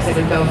jet set, because it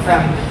would go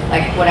from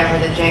like whatever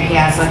the janky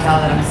ass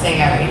hotel that I'm staying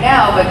at right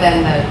now, but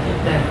then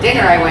the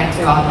dinner I went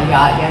to on the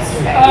yacht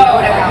yesterday, you know,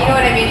 whatever, you know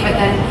what I mean? But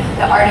then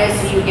the artists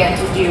you get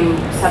to do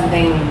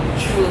something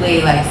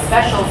truly like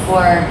special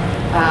for,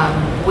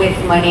 with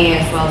money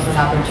as well as with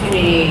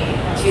opportunity,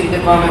 to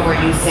the moment where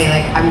you say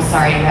like, I'm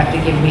sorry, you have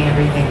to give me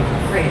everything for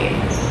free,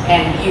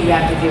 and you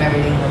have to do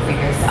everything for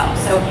yourself.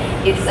 So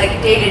it's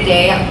like day to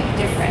day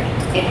different.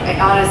 It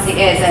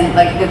honestly is, and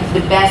like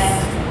the best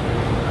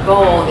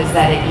goal is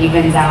that it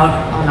evens out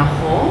on a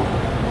whole,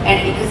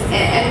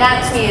 and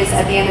that to me is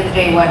at the end of the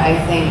day what I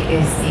think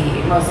is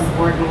the most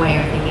important way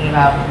of thinking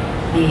about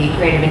the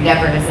creative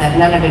endeavor, is that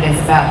none of it is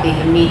about the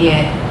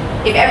immediate.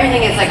 If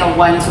everything is like a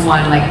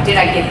one-to-one, like did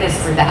I get this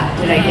for that?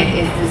 Did I get,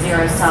 is the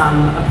zero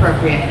sum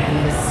appropriate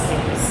in this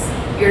case?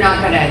 You're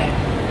not going to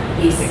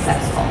be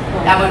successful.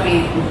 That would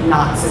be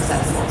not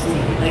successful to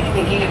me. Like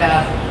thinking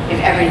about if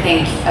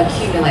everything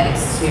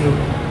accumulates to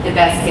the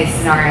best case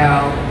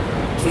scenario,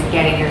 to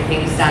getting your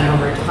things done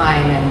over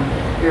time and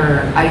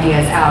your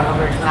ideas out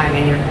over time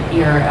and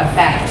your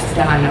effect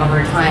done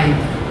over time,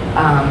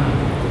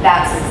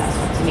 that's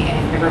successful to me,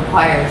 and it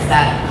requires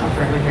that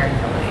comfort with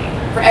variability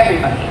for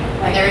everybody.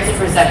 And there is a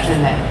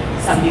perception that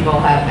some people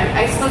have,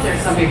 I suppose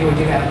there's some people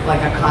who do have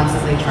like a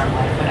constantly charmed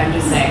life, but I'm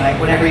just saying,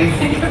 like, whatever you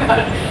think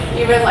about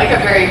even like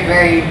a very,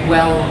 very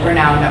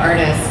well-renowned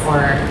artist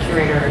or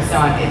curator or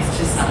so on, it's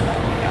just not that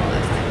way all the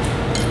time.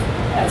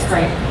 That's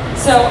great.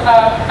 So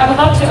I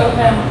would love to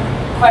open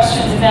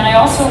questions, and then I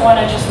also want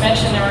to just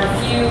mention there are a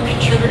few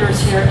contributors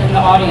here in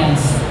the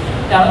audience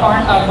that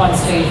aren't up on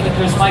stage, but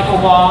there's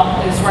Michael Wall,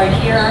 who's right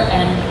here,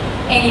 and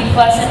Amy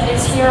Pleasant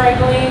is here, I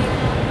believe,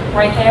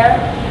 right there.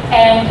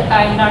 And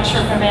I'm not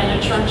sure if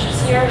Amanda Church is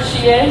here.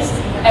 She is.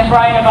 And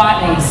Brian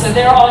Novotny. So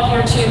they're all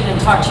here too,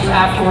 and talk to you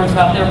afterwards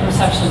about their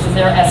perceptions, and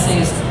their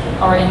essays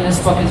are in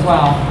this book as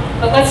well.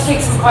 But let's take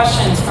some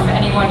questions from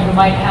anyone who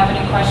might have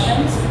any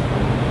questions.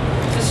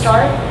 To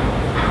start?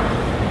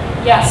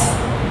 Yes?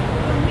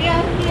 We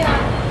are here.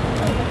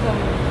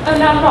 Oh,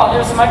 not at all.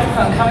 There's a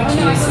microphone coming to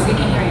you so we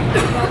can hear you.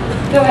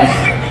 Go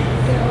ahead.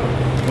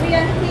 We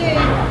are here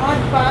in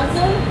Art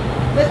Basel,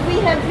 but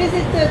we have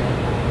visited.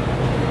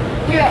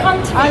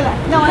 Come to me.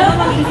 No, I don't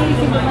want to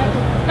speak in the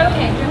microphone.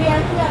 Okay. We are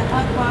here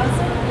at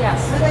Basel. Yes.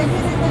 But I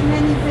visited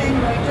many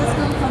venues. I just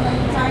come from an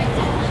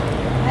title.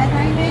 And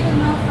I made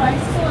an offer. I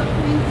saw a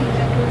painting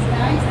that was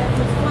nice, that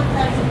was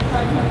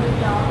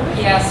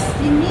 $4,500. Yes.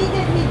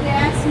 Immediately they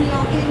asked me,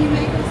 oh, can you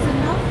make us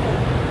an offer?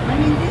 I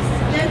mean, this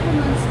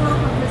gentleman spoke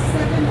of a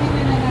 $7.5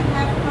 million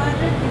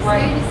project. This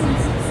lady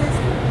seems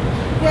successful.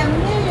 There are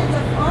millions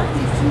of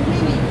artists who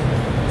really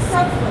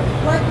suffer.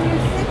 What do you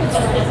think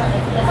about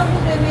that? How do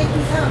they make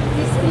it out?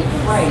 These people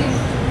seem to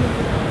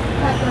be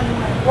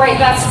happening. Right,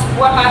 that's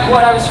what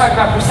I was talking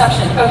about,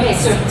 perception. Okay,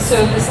 so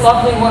this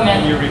lovely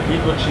woman. Can you repeat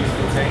what she's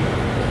been saying?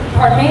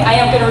 Pardon me? I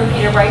am going to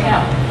repeat it right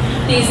now.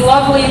 These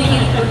lovely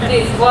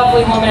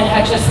woman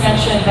had just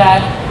mentioned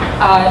that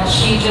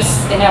she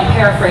just, and I'm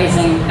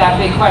paraphrasing that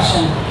big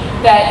question,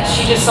 that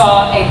she just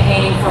saw a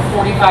painting for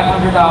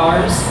 $4,500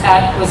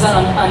 was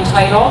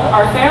Untitled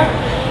Art Fair,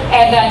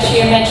 and that she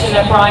had mentioned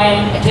that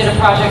Brian did a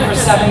project for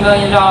 $7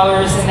 million,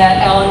 and that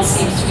Ellen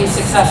seems to be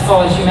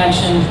successful, as you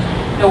mentioned.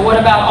 You know, what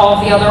about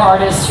all the other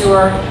artists who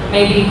are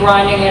maybe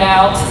grinding it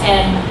out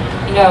and,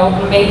 you know,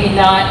 maybe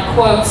not,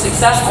 quote,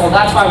 successful?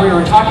 That's why we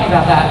were talking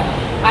about that.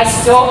 I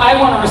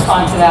want to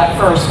respond to that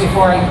first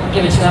before I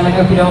give it to them. I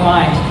hope you don't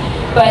mind.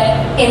 But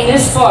in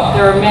this book,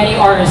 there are many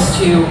artists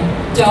who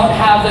don't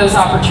have those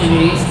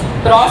opportunities,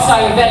 but also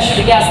I would venture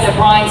to guess that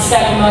Brian's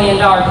 $7 million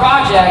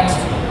project,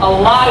 a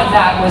lot of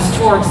that was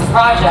towards the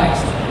project.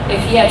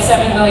 If he had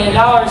 $7 million,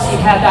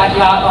 he'd had that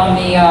yacht on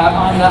the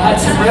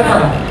Hudson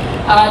River.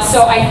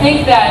 So I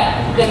think that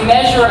the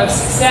measure of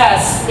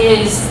success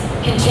is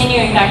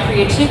continuing that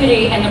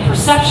creativity, and the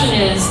perception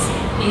is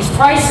these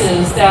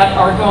prices that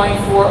are going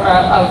for,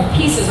 of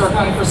pieces are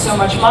going for so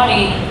much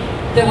money.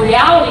 The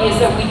reality is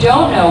that we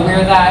don't know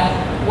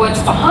what's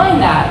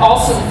behind that.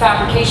 Also the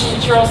fabrication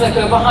materials that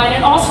go behind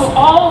it, also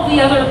all of the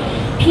other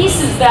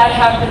pieces that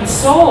have been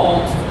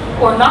sold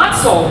or not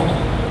sold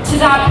to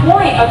that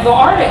point of the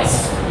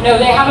artist. You know,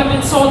 they haven't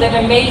been sold, they've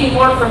been making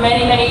work for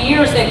many, many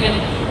years, they've been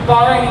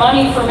borrowing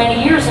money for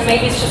many years, and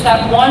maybe it's just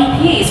that one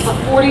piece for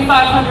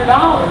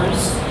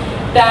 $4,500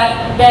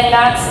 that then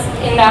that's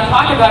in that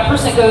pocket of that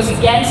person that goes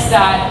against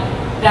that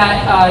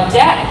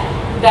debt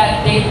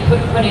that they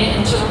put it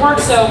into the work.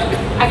 So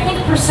I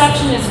think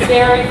perception is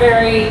very,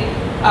 very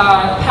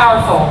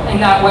powerful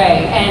in that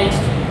way, and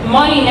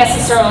money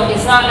necessarily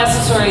is not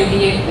necessarily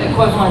the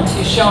equivalent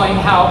to showing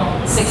how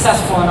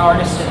successful an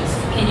artist is.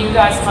 Can you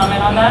guys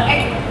comment on that?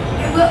 I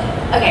Well,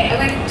 okay,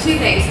 two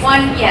things.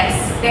 One, yes,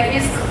 there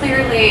is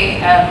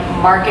clearly a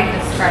market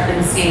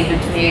discrepancy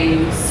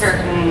between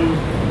certain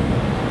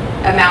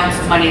amounts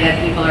of money that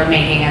people are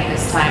making at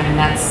this time, and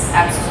that's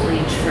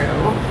absolutely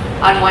true.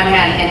 On one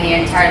hand, in the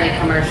entirely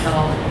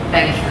commercial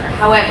venture.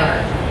 However,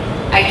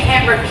 I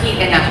can't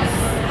repeat enough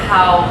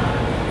how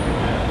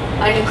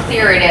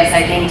unclear it is,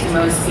 I think, to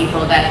most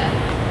people that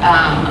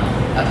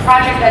a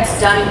project that's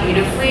done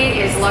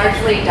beautifully is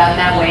largely done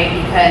that way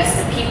because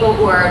the people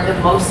who are the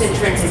most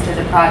intrinsic to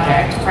the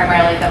project,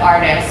 primarily the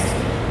artist,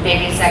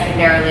 maybe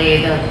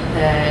secondarily the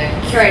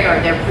curator,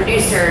 their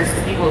producers,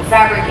 the people who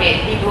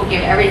fabricate, the people who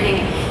give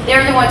everything,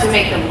 they're the ones who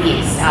make the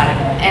least out of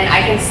it. And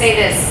I can say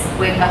this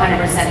with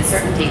 100%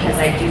 certainty because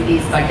I do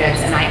these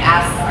budgets and I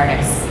ask the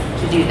artists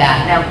to do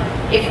that. Now,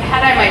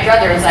 had I my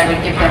druthers, I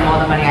would give them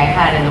all the money I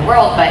had in the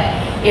world, but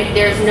if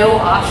there's no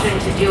option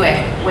to do it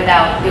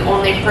without the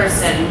only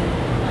person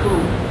who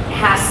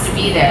has to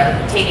be there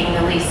taking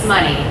the least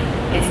money,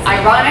 it's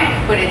ironic,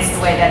 but it's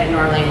the way that it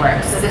normally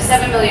works. So the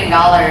 $7 million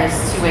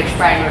to which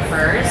Brian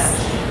refers,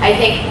 I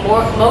think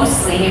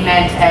mostly he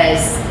meant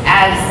as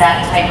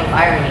that type of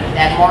irony,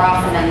 that more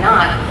often than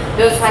not,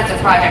 those kinds of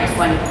projects,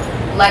 when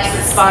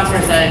Lexus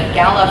sponsors a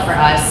gala for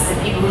us, the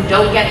people who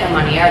don't get the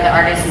money are the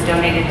artists who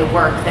donated the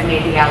work that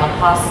made the gala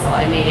possible.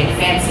 I made it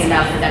fancy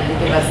enough for them to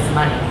give us the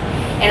money.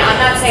 And I'm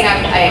not saying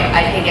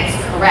I think it's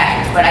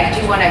correct, but I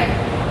do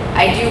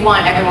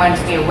want everyone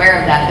to be aware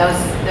of that.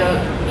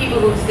 The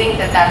people who think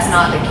that that's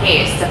not the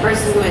case, the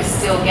person who is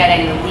still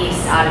getting the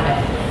least out of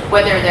it,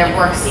 whether their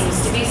work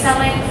seems to be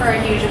selling for a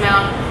huge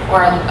amount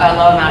or a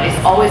low amount, is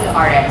always the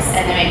artist,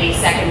 and then maybe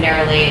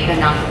secondarily the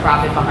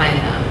not-for-profit behind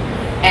them.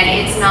 And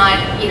it's not,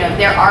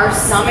 there are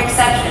some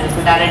exceptions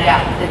without a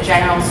doubt. The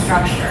general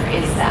structure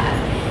is that.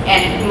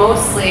 And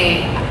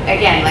mostly,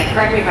 again,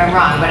 correct me if I'm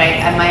wrong, but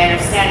my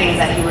understanding is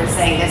that you were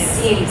saying this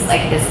seems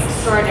like this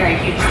extraordinary,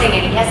 huge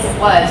thing, and yes, it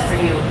was for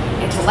you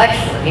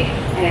intellectually,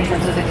 and in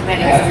terms of the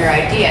commitment of your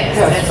ideas.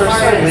 Yes, for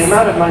certain, the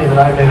amount of money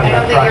that I made on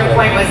that project. I don't think your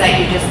point was that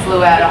you just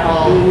blew out a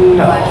whole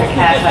bunch of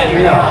cash on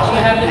your Do you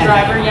have the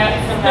driver yet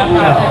from that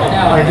project?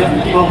 No, I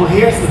didn't. Well,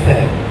 here's the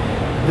thing.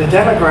 The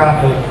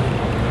demographic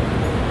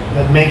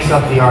that makes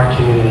up the art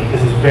community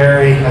is as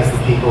varied as the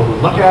people who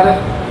look at it,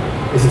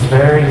 is as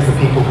varied as the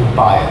people who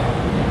buy it,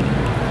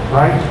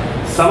 right?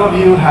 Some of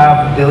you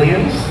have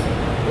billions,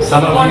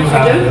 some of you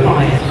have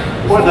billions,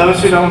 or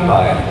those who don't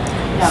buy it.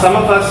 No. Some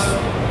of us,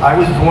 I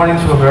was born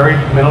into a very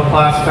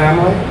middle-class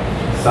family.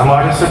 Some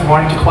artists are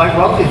born into quite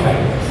wealthy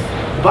families.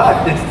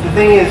 But the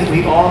thing is,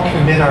 we all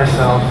commit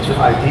ourselves to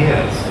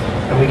ideas,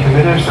 and we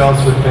commit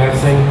ourselves to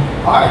advancing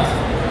art,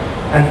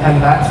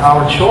 and that's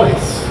our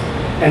choice.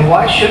 And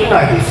why shouldn't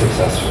I be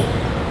successful?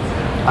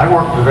 I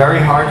work very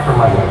hard for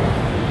my money.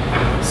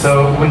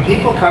 So when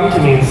people come to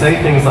me and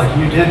say things like,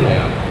 "You did,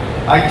 man,"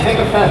 I take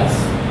offense,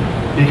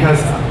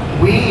 because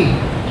we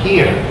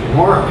here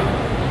work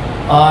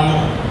on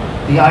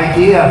the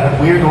idea that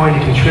we're going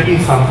to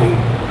contribute something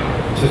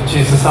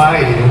to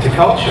society and to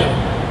culture.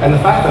 And the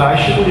fact that I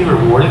shouldn't be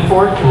rewarded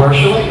for it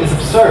commercially is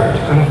absurd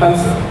and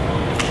offensive.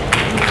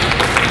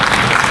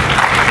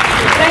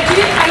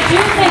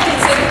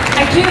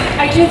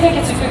 I do think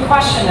it's a good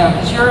question though,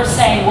 because you're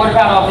saying, what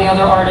about all the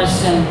other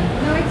artists and...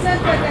 No, it's not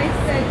what I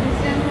said. The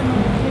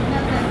gentleman did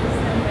not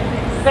understand what I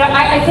said. But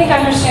I think I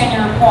understand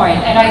your point,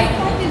 and My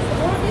point is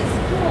all these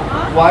cool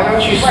artists. Why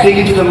don't you speak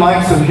into the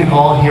mic so we can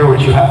all hear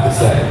what you have to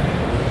say?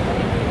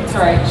 That's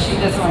all right, she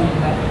doesn't want to do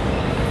that.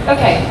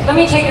 Okay, let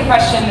me take a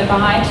question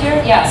behind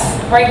here. Yes,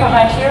 right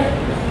behind here.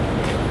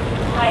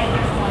 Hi,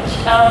 thanks so much.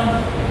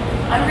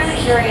 I'm really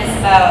curious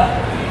about,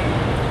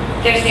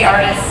 there's the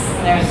artists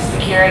and there's the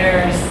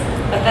curators,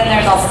 but then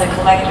there's also the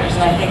collectors,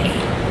 and I think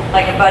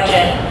like a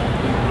budget,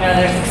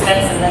 there's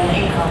expenses and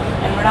the income,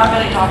 and we're not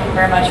really talking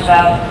very much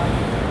about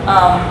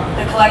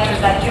the collectors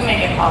that do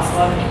make it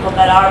possible, the people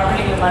that are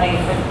putting the money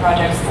for the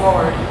projects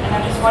forward. And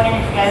I'm just wondering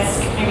if you guys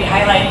could maybe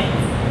highlight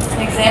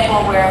an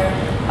example where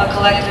a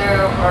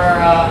collector or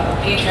a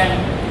patron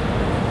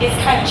is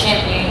kind of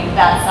championing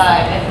that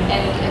side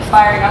and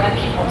inspiring other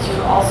people to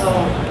also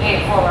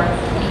pay it forward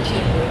and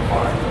continue to pay it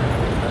forward.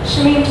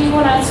 Shamim, do you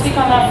want to speak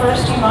on that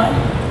first? Do you mind?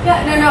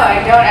 Yeah, no,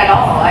 I don't at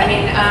all. I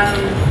mean,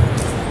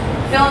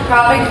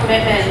 philanthropic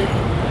commitment,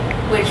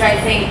 which I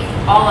think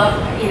all of,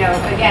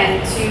 again,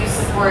 to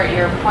support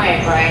your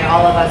point, Brian,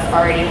 all of us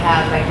already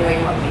have by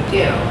doing what we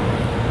do.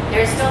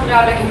 There's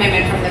philanthropic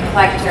commitment from the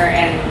collector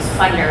and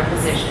funder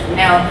position.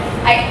 Now,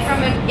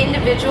 from an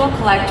individual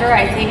collector,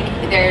 I think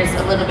there's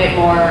a little bit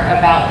more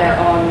about their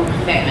own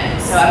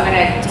commitment. So I'm going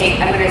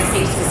to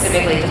speak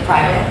specifically to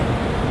private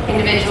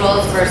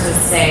individuals versus,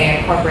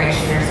 say, a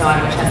corporation or so on,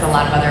 which has a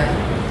lot of other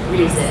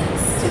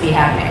reasons to be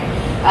happening.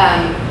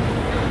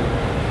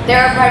 There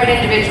are private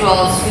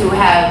individuals who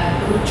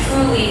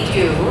truly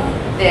do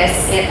this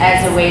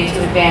as a way to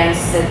advance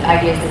the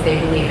ideas that they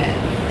believe in.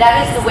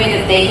 That is the way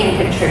that they can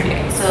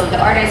contribute. So the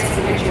artist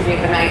can contribute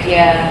an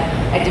idea,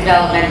 a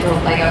developmental,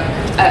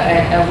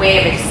 a way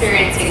of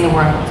experiencing the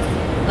world.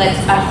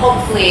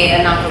 Hopefully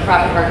a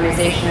not-for-profit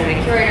organization and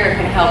a curator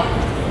can help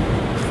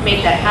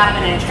make that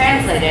happen and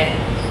translate it,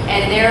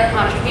 and their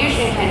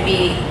contribution can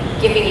be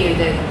giving you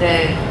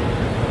the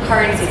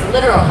currency, the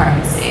literal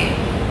currency,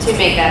 to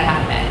make that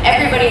happen.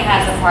 Everybody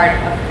has a part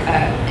of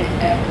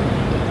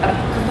a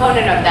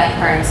component of that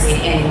currency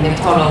in the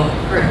total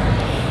group,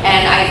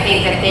 and I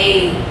think that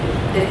the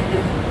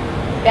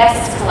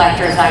best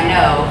collectors I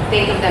know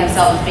think of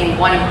themselves as being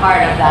one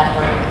part of that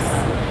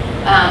organism.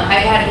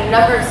 I've had a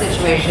number of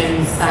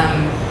situations.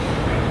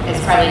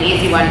 It's probably an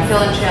easy one. Phil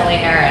and Shirley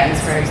Ahrens,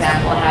 for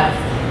example, have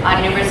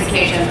on numerous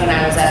occasions when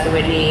I was at the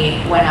Whitney,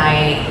 when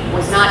I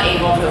was not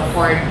able to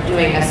afford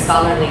doing a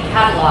scholarly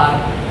catalog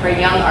for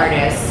young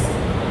artists,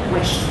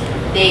 which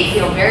they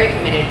feel very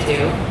committed to,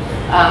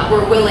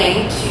 were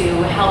willing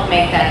to help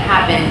make that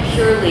happen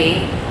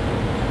purely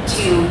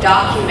to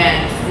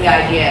document the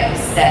ideas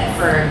that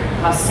for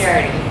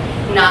posterity,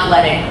 not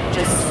let it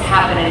just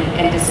happen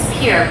and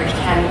disappear, which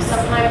can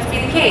sometimes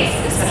be the case,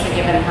 especially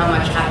given how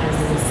much happens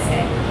in this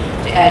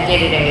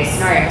day-to-day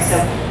scenario. So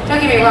don't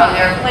get me wrong,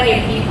 there are plenty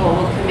of people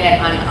who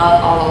commit on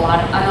a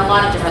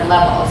lot of different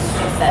levels. It's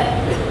just that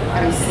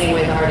I'm sitting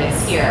with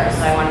artists here,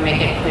 so I want to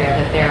make it clear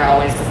that they're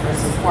always the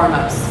first and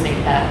foremost to make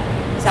that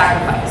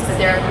sacrifice. But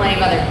there are plenty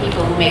of other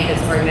people who make this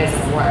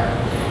organism work,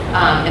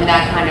 and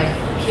that kind of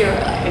pure,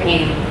 I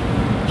mean,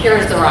 pure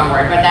is the wrong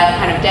word, but that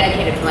kind of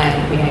dedicated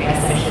philanthropy, I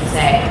guess I should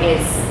say,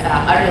 is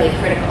utterly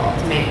critical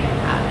to making it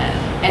happen,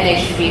 and they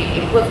should be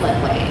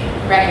equivalently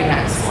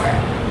recognized for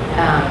it.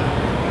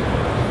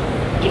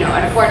 You know,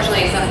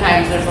 unfortunately,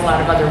 sometimes there's a lot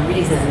of other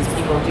reasons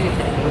people do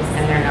things,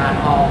 and they're not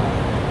all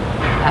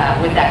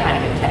with that kind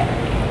of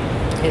integrity.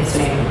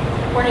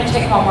 We're going to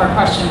take one more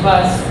question.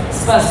 Buzz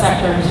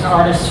Spector is an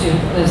artist who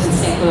lives in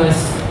St. Louis,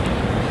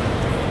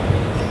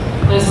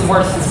 lives and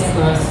works in St.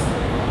 Louis.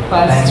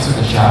 Buzz? Thanks for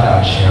the shout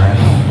out, Sharon.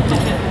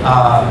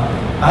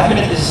 I've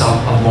been at this a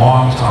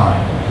long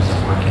time as a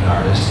working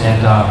artist, and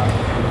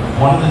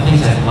one of the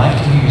things I'd like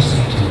to hear you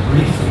speak to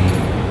briefly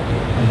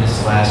in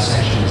this last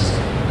section is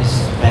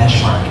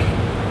benchmarking.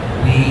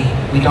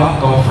 We don't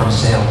go from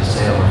sale to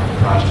sale or from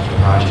project to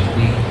project.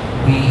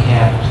 We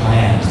have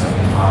plans that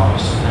we follow,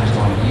 sometimes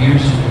going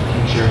years into the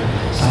future,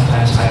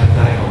 sometimes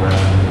hypothetical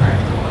rather than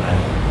practical, and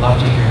I'd love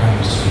to hear how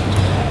you speak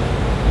to that.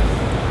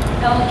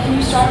 Ellen, can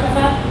you start with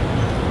that?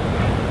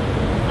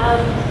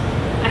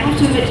 I have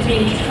to admit to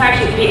being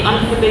tragically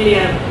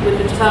unfamiliar with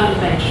the term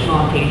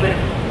benchmarking,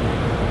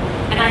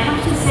 and I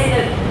have to say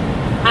that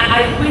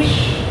I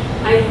wish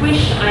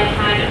I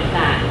had a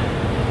plan.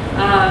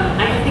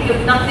 I can think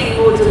of nothing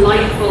more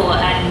delightful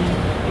and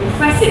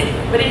impressive,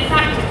 but in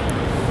fact,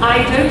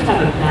 I don't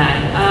have a plan.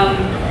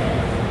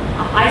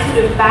 I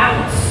sort of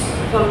bounce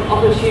from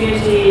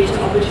opportunity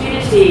to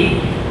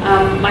opportunity.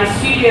 My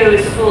studio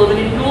is full of an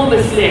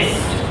enormous list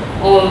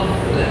of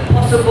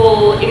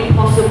possible,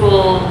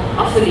 impossible,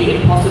 utterly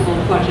impossible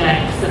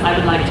projects that I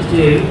would like to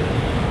do.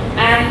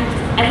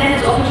 And then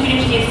as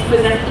opportunities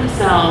present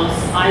themselves,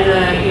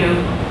 either, you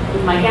know,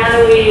 with my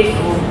galleries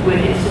or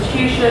with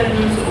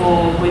institutions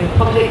or with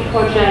public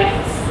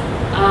projects,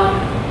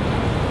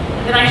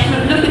 then I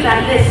sort of look at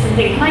that list and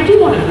think, can I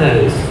do one of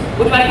those?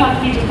 Or do I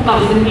need to come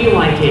up with a new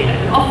idea?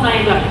 And often I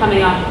end up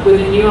coming up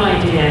with a new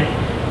idea.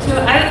 So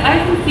I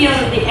often feel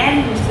at the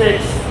end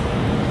that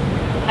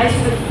I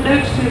sort of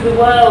float through the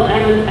world. I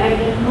have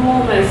an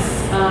enormous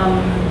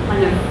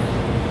kind of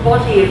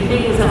body of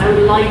things that I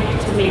would like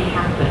to make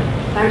happen.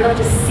 I would love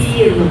to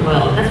see in the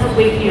world. That's what I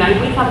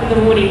wake up in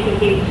the morning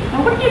thinking,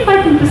 I wonder if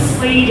I can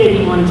persuade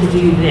anyone to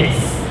do this.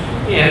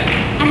 You know?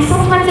 And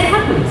sometimes it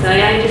happens.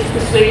 I just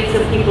persuaded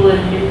some people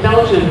in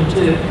Belgium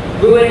to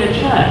ruin a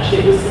church.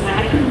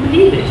 I couldn't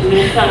believe it. I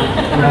mean, I felt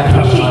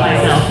pinching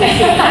myself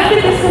thinking, how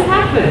did this have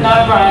happened?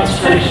 Not Brian's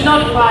church.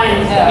 Not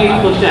Brian's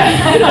beautiful church.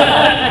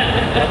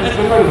 It's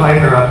been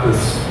inviting her up as,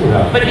 you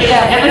know. But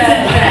yeah, ever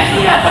since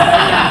then,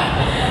 yeah.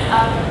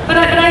 But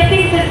I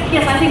think that,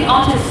 yes, I think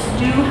artists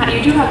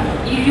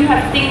you do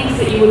have things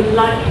that you would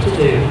like to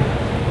do,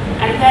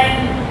 and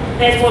then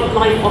there's what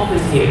life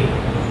offers you,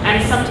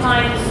 and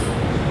sometimes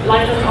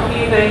life doesn't offer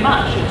you very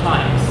much at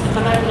times, and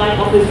sometimes life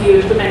offers you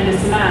a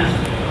tremendous amount.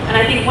 And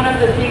I think one of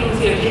the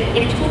things, you know,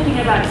 in talking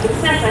about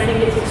success, I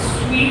think it's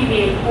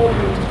extremely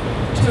important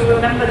to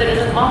remember that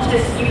as an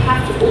artist, you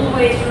have to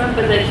always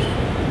remember that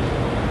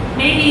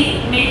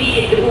maybe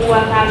it will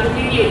work out, or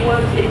maybe it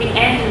won't in the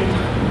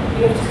end.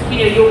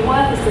 You know, your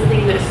work is the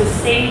thing that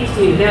sustains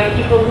you. There are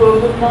people who are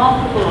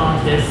remarkable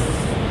artists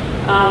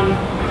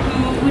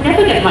who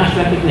never get much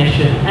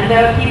recognition, and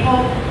there are people,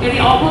 you know,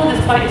 the art world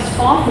is quite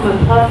far from a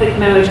perfect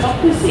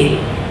meritocracy,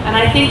 and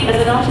I think as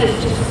an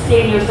artist, to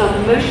sustain yourself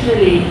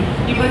emotionally,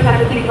 you both have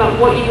to think about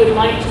what you would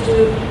like to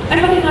do, and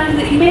recognize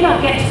that you may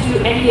not get to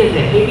do any of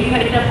it. Maybe you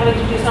end up having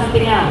to do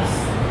something else,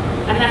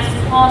 and that's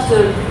part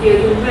of, you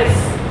know, the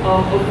risk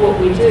of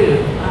what we do.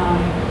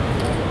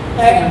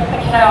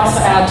 Can I also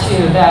add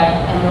too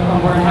that,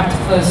 and we're going to have to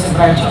close soon,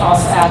 but I should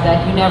also add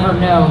that you never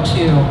know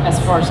too, as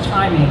far as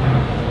timing,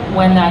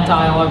 when that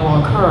dialogue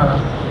will occur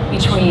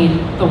between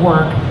the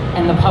work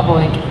and the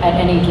public at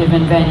any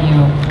given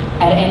venue,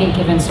 at any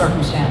given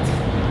circumstance.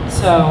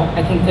 So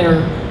I think there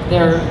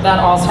that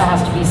also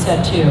has to be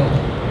said too,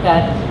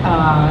 that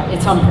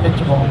it's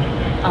unpredictable.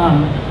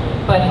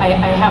 But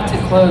I have to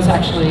close,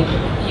 actually.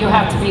 You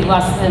have to be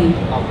less than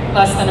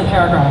a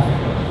paragraph.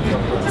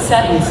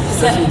 Sentence.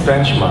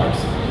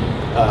 Benchmarks.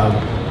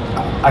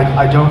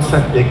 I don't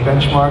set big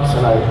benchmarks,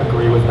 and I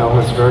agree with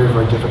Noah, it's very,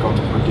 very difficult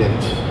to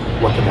predict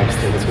what the next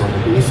thing is going to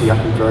be, so you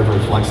have to be very, very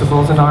flexible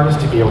as an artist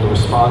to be able to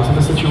respond to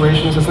the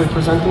situations as they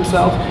present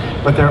themselves.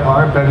 But there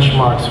are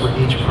benchmarks for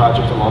each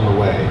project along the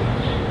way.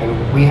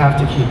 And we have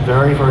to keep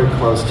very, very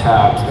close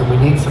tabs, and we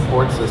need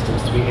support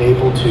systems to be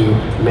able to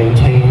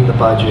maintain the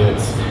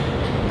budgets,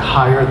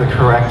 hire the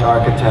correct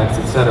architects,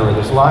 etc.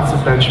 There's lots of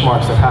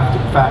benchmarks that have to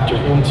factor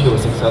into a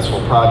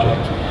successful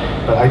project.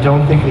 But I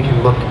don't think we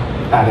can look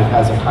at it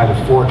as a kind of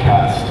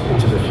forecast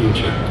into the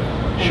future.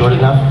 Short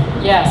enough?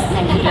 Yes,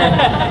 thank you.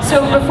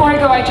 So before I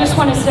go, I just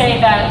want to say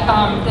that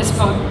this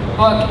book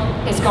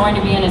is going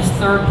to be in its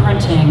 3rd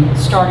printing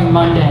starting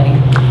Monday.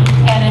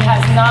 And it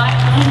has not,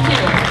 thank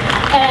you.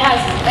 And it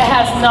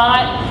has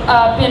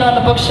not been on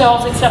the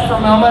bookshelves except for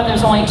MoMA.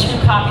 There's only 2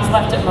 copies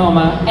left at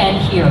MoMA and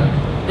here.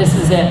 This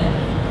is it.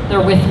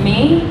 They're with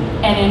me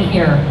and in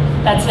here.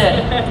 That's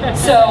it.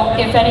 So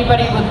if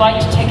anybody would like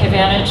to take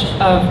advantage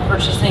of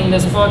purchasing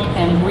this book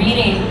and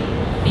reading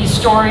these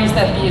stories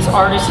that these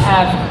artists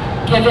have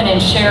given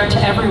and shared to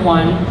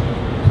everyone,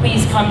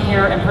 please come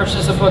here and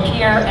purchase a book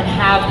here and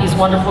have these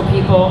wonderful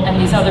people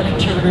and these other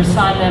contributors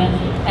sign them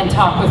and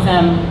talk with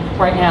them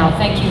right now.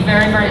 Thank you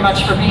very, very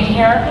much for being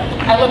here.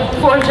 I look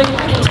forward to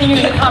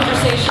continuing the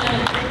conversation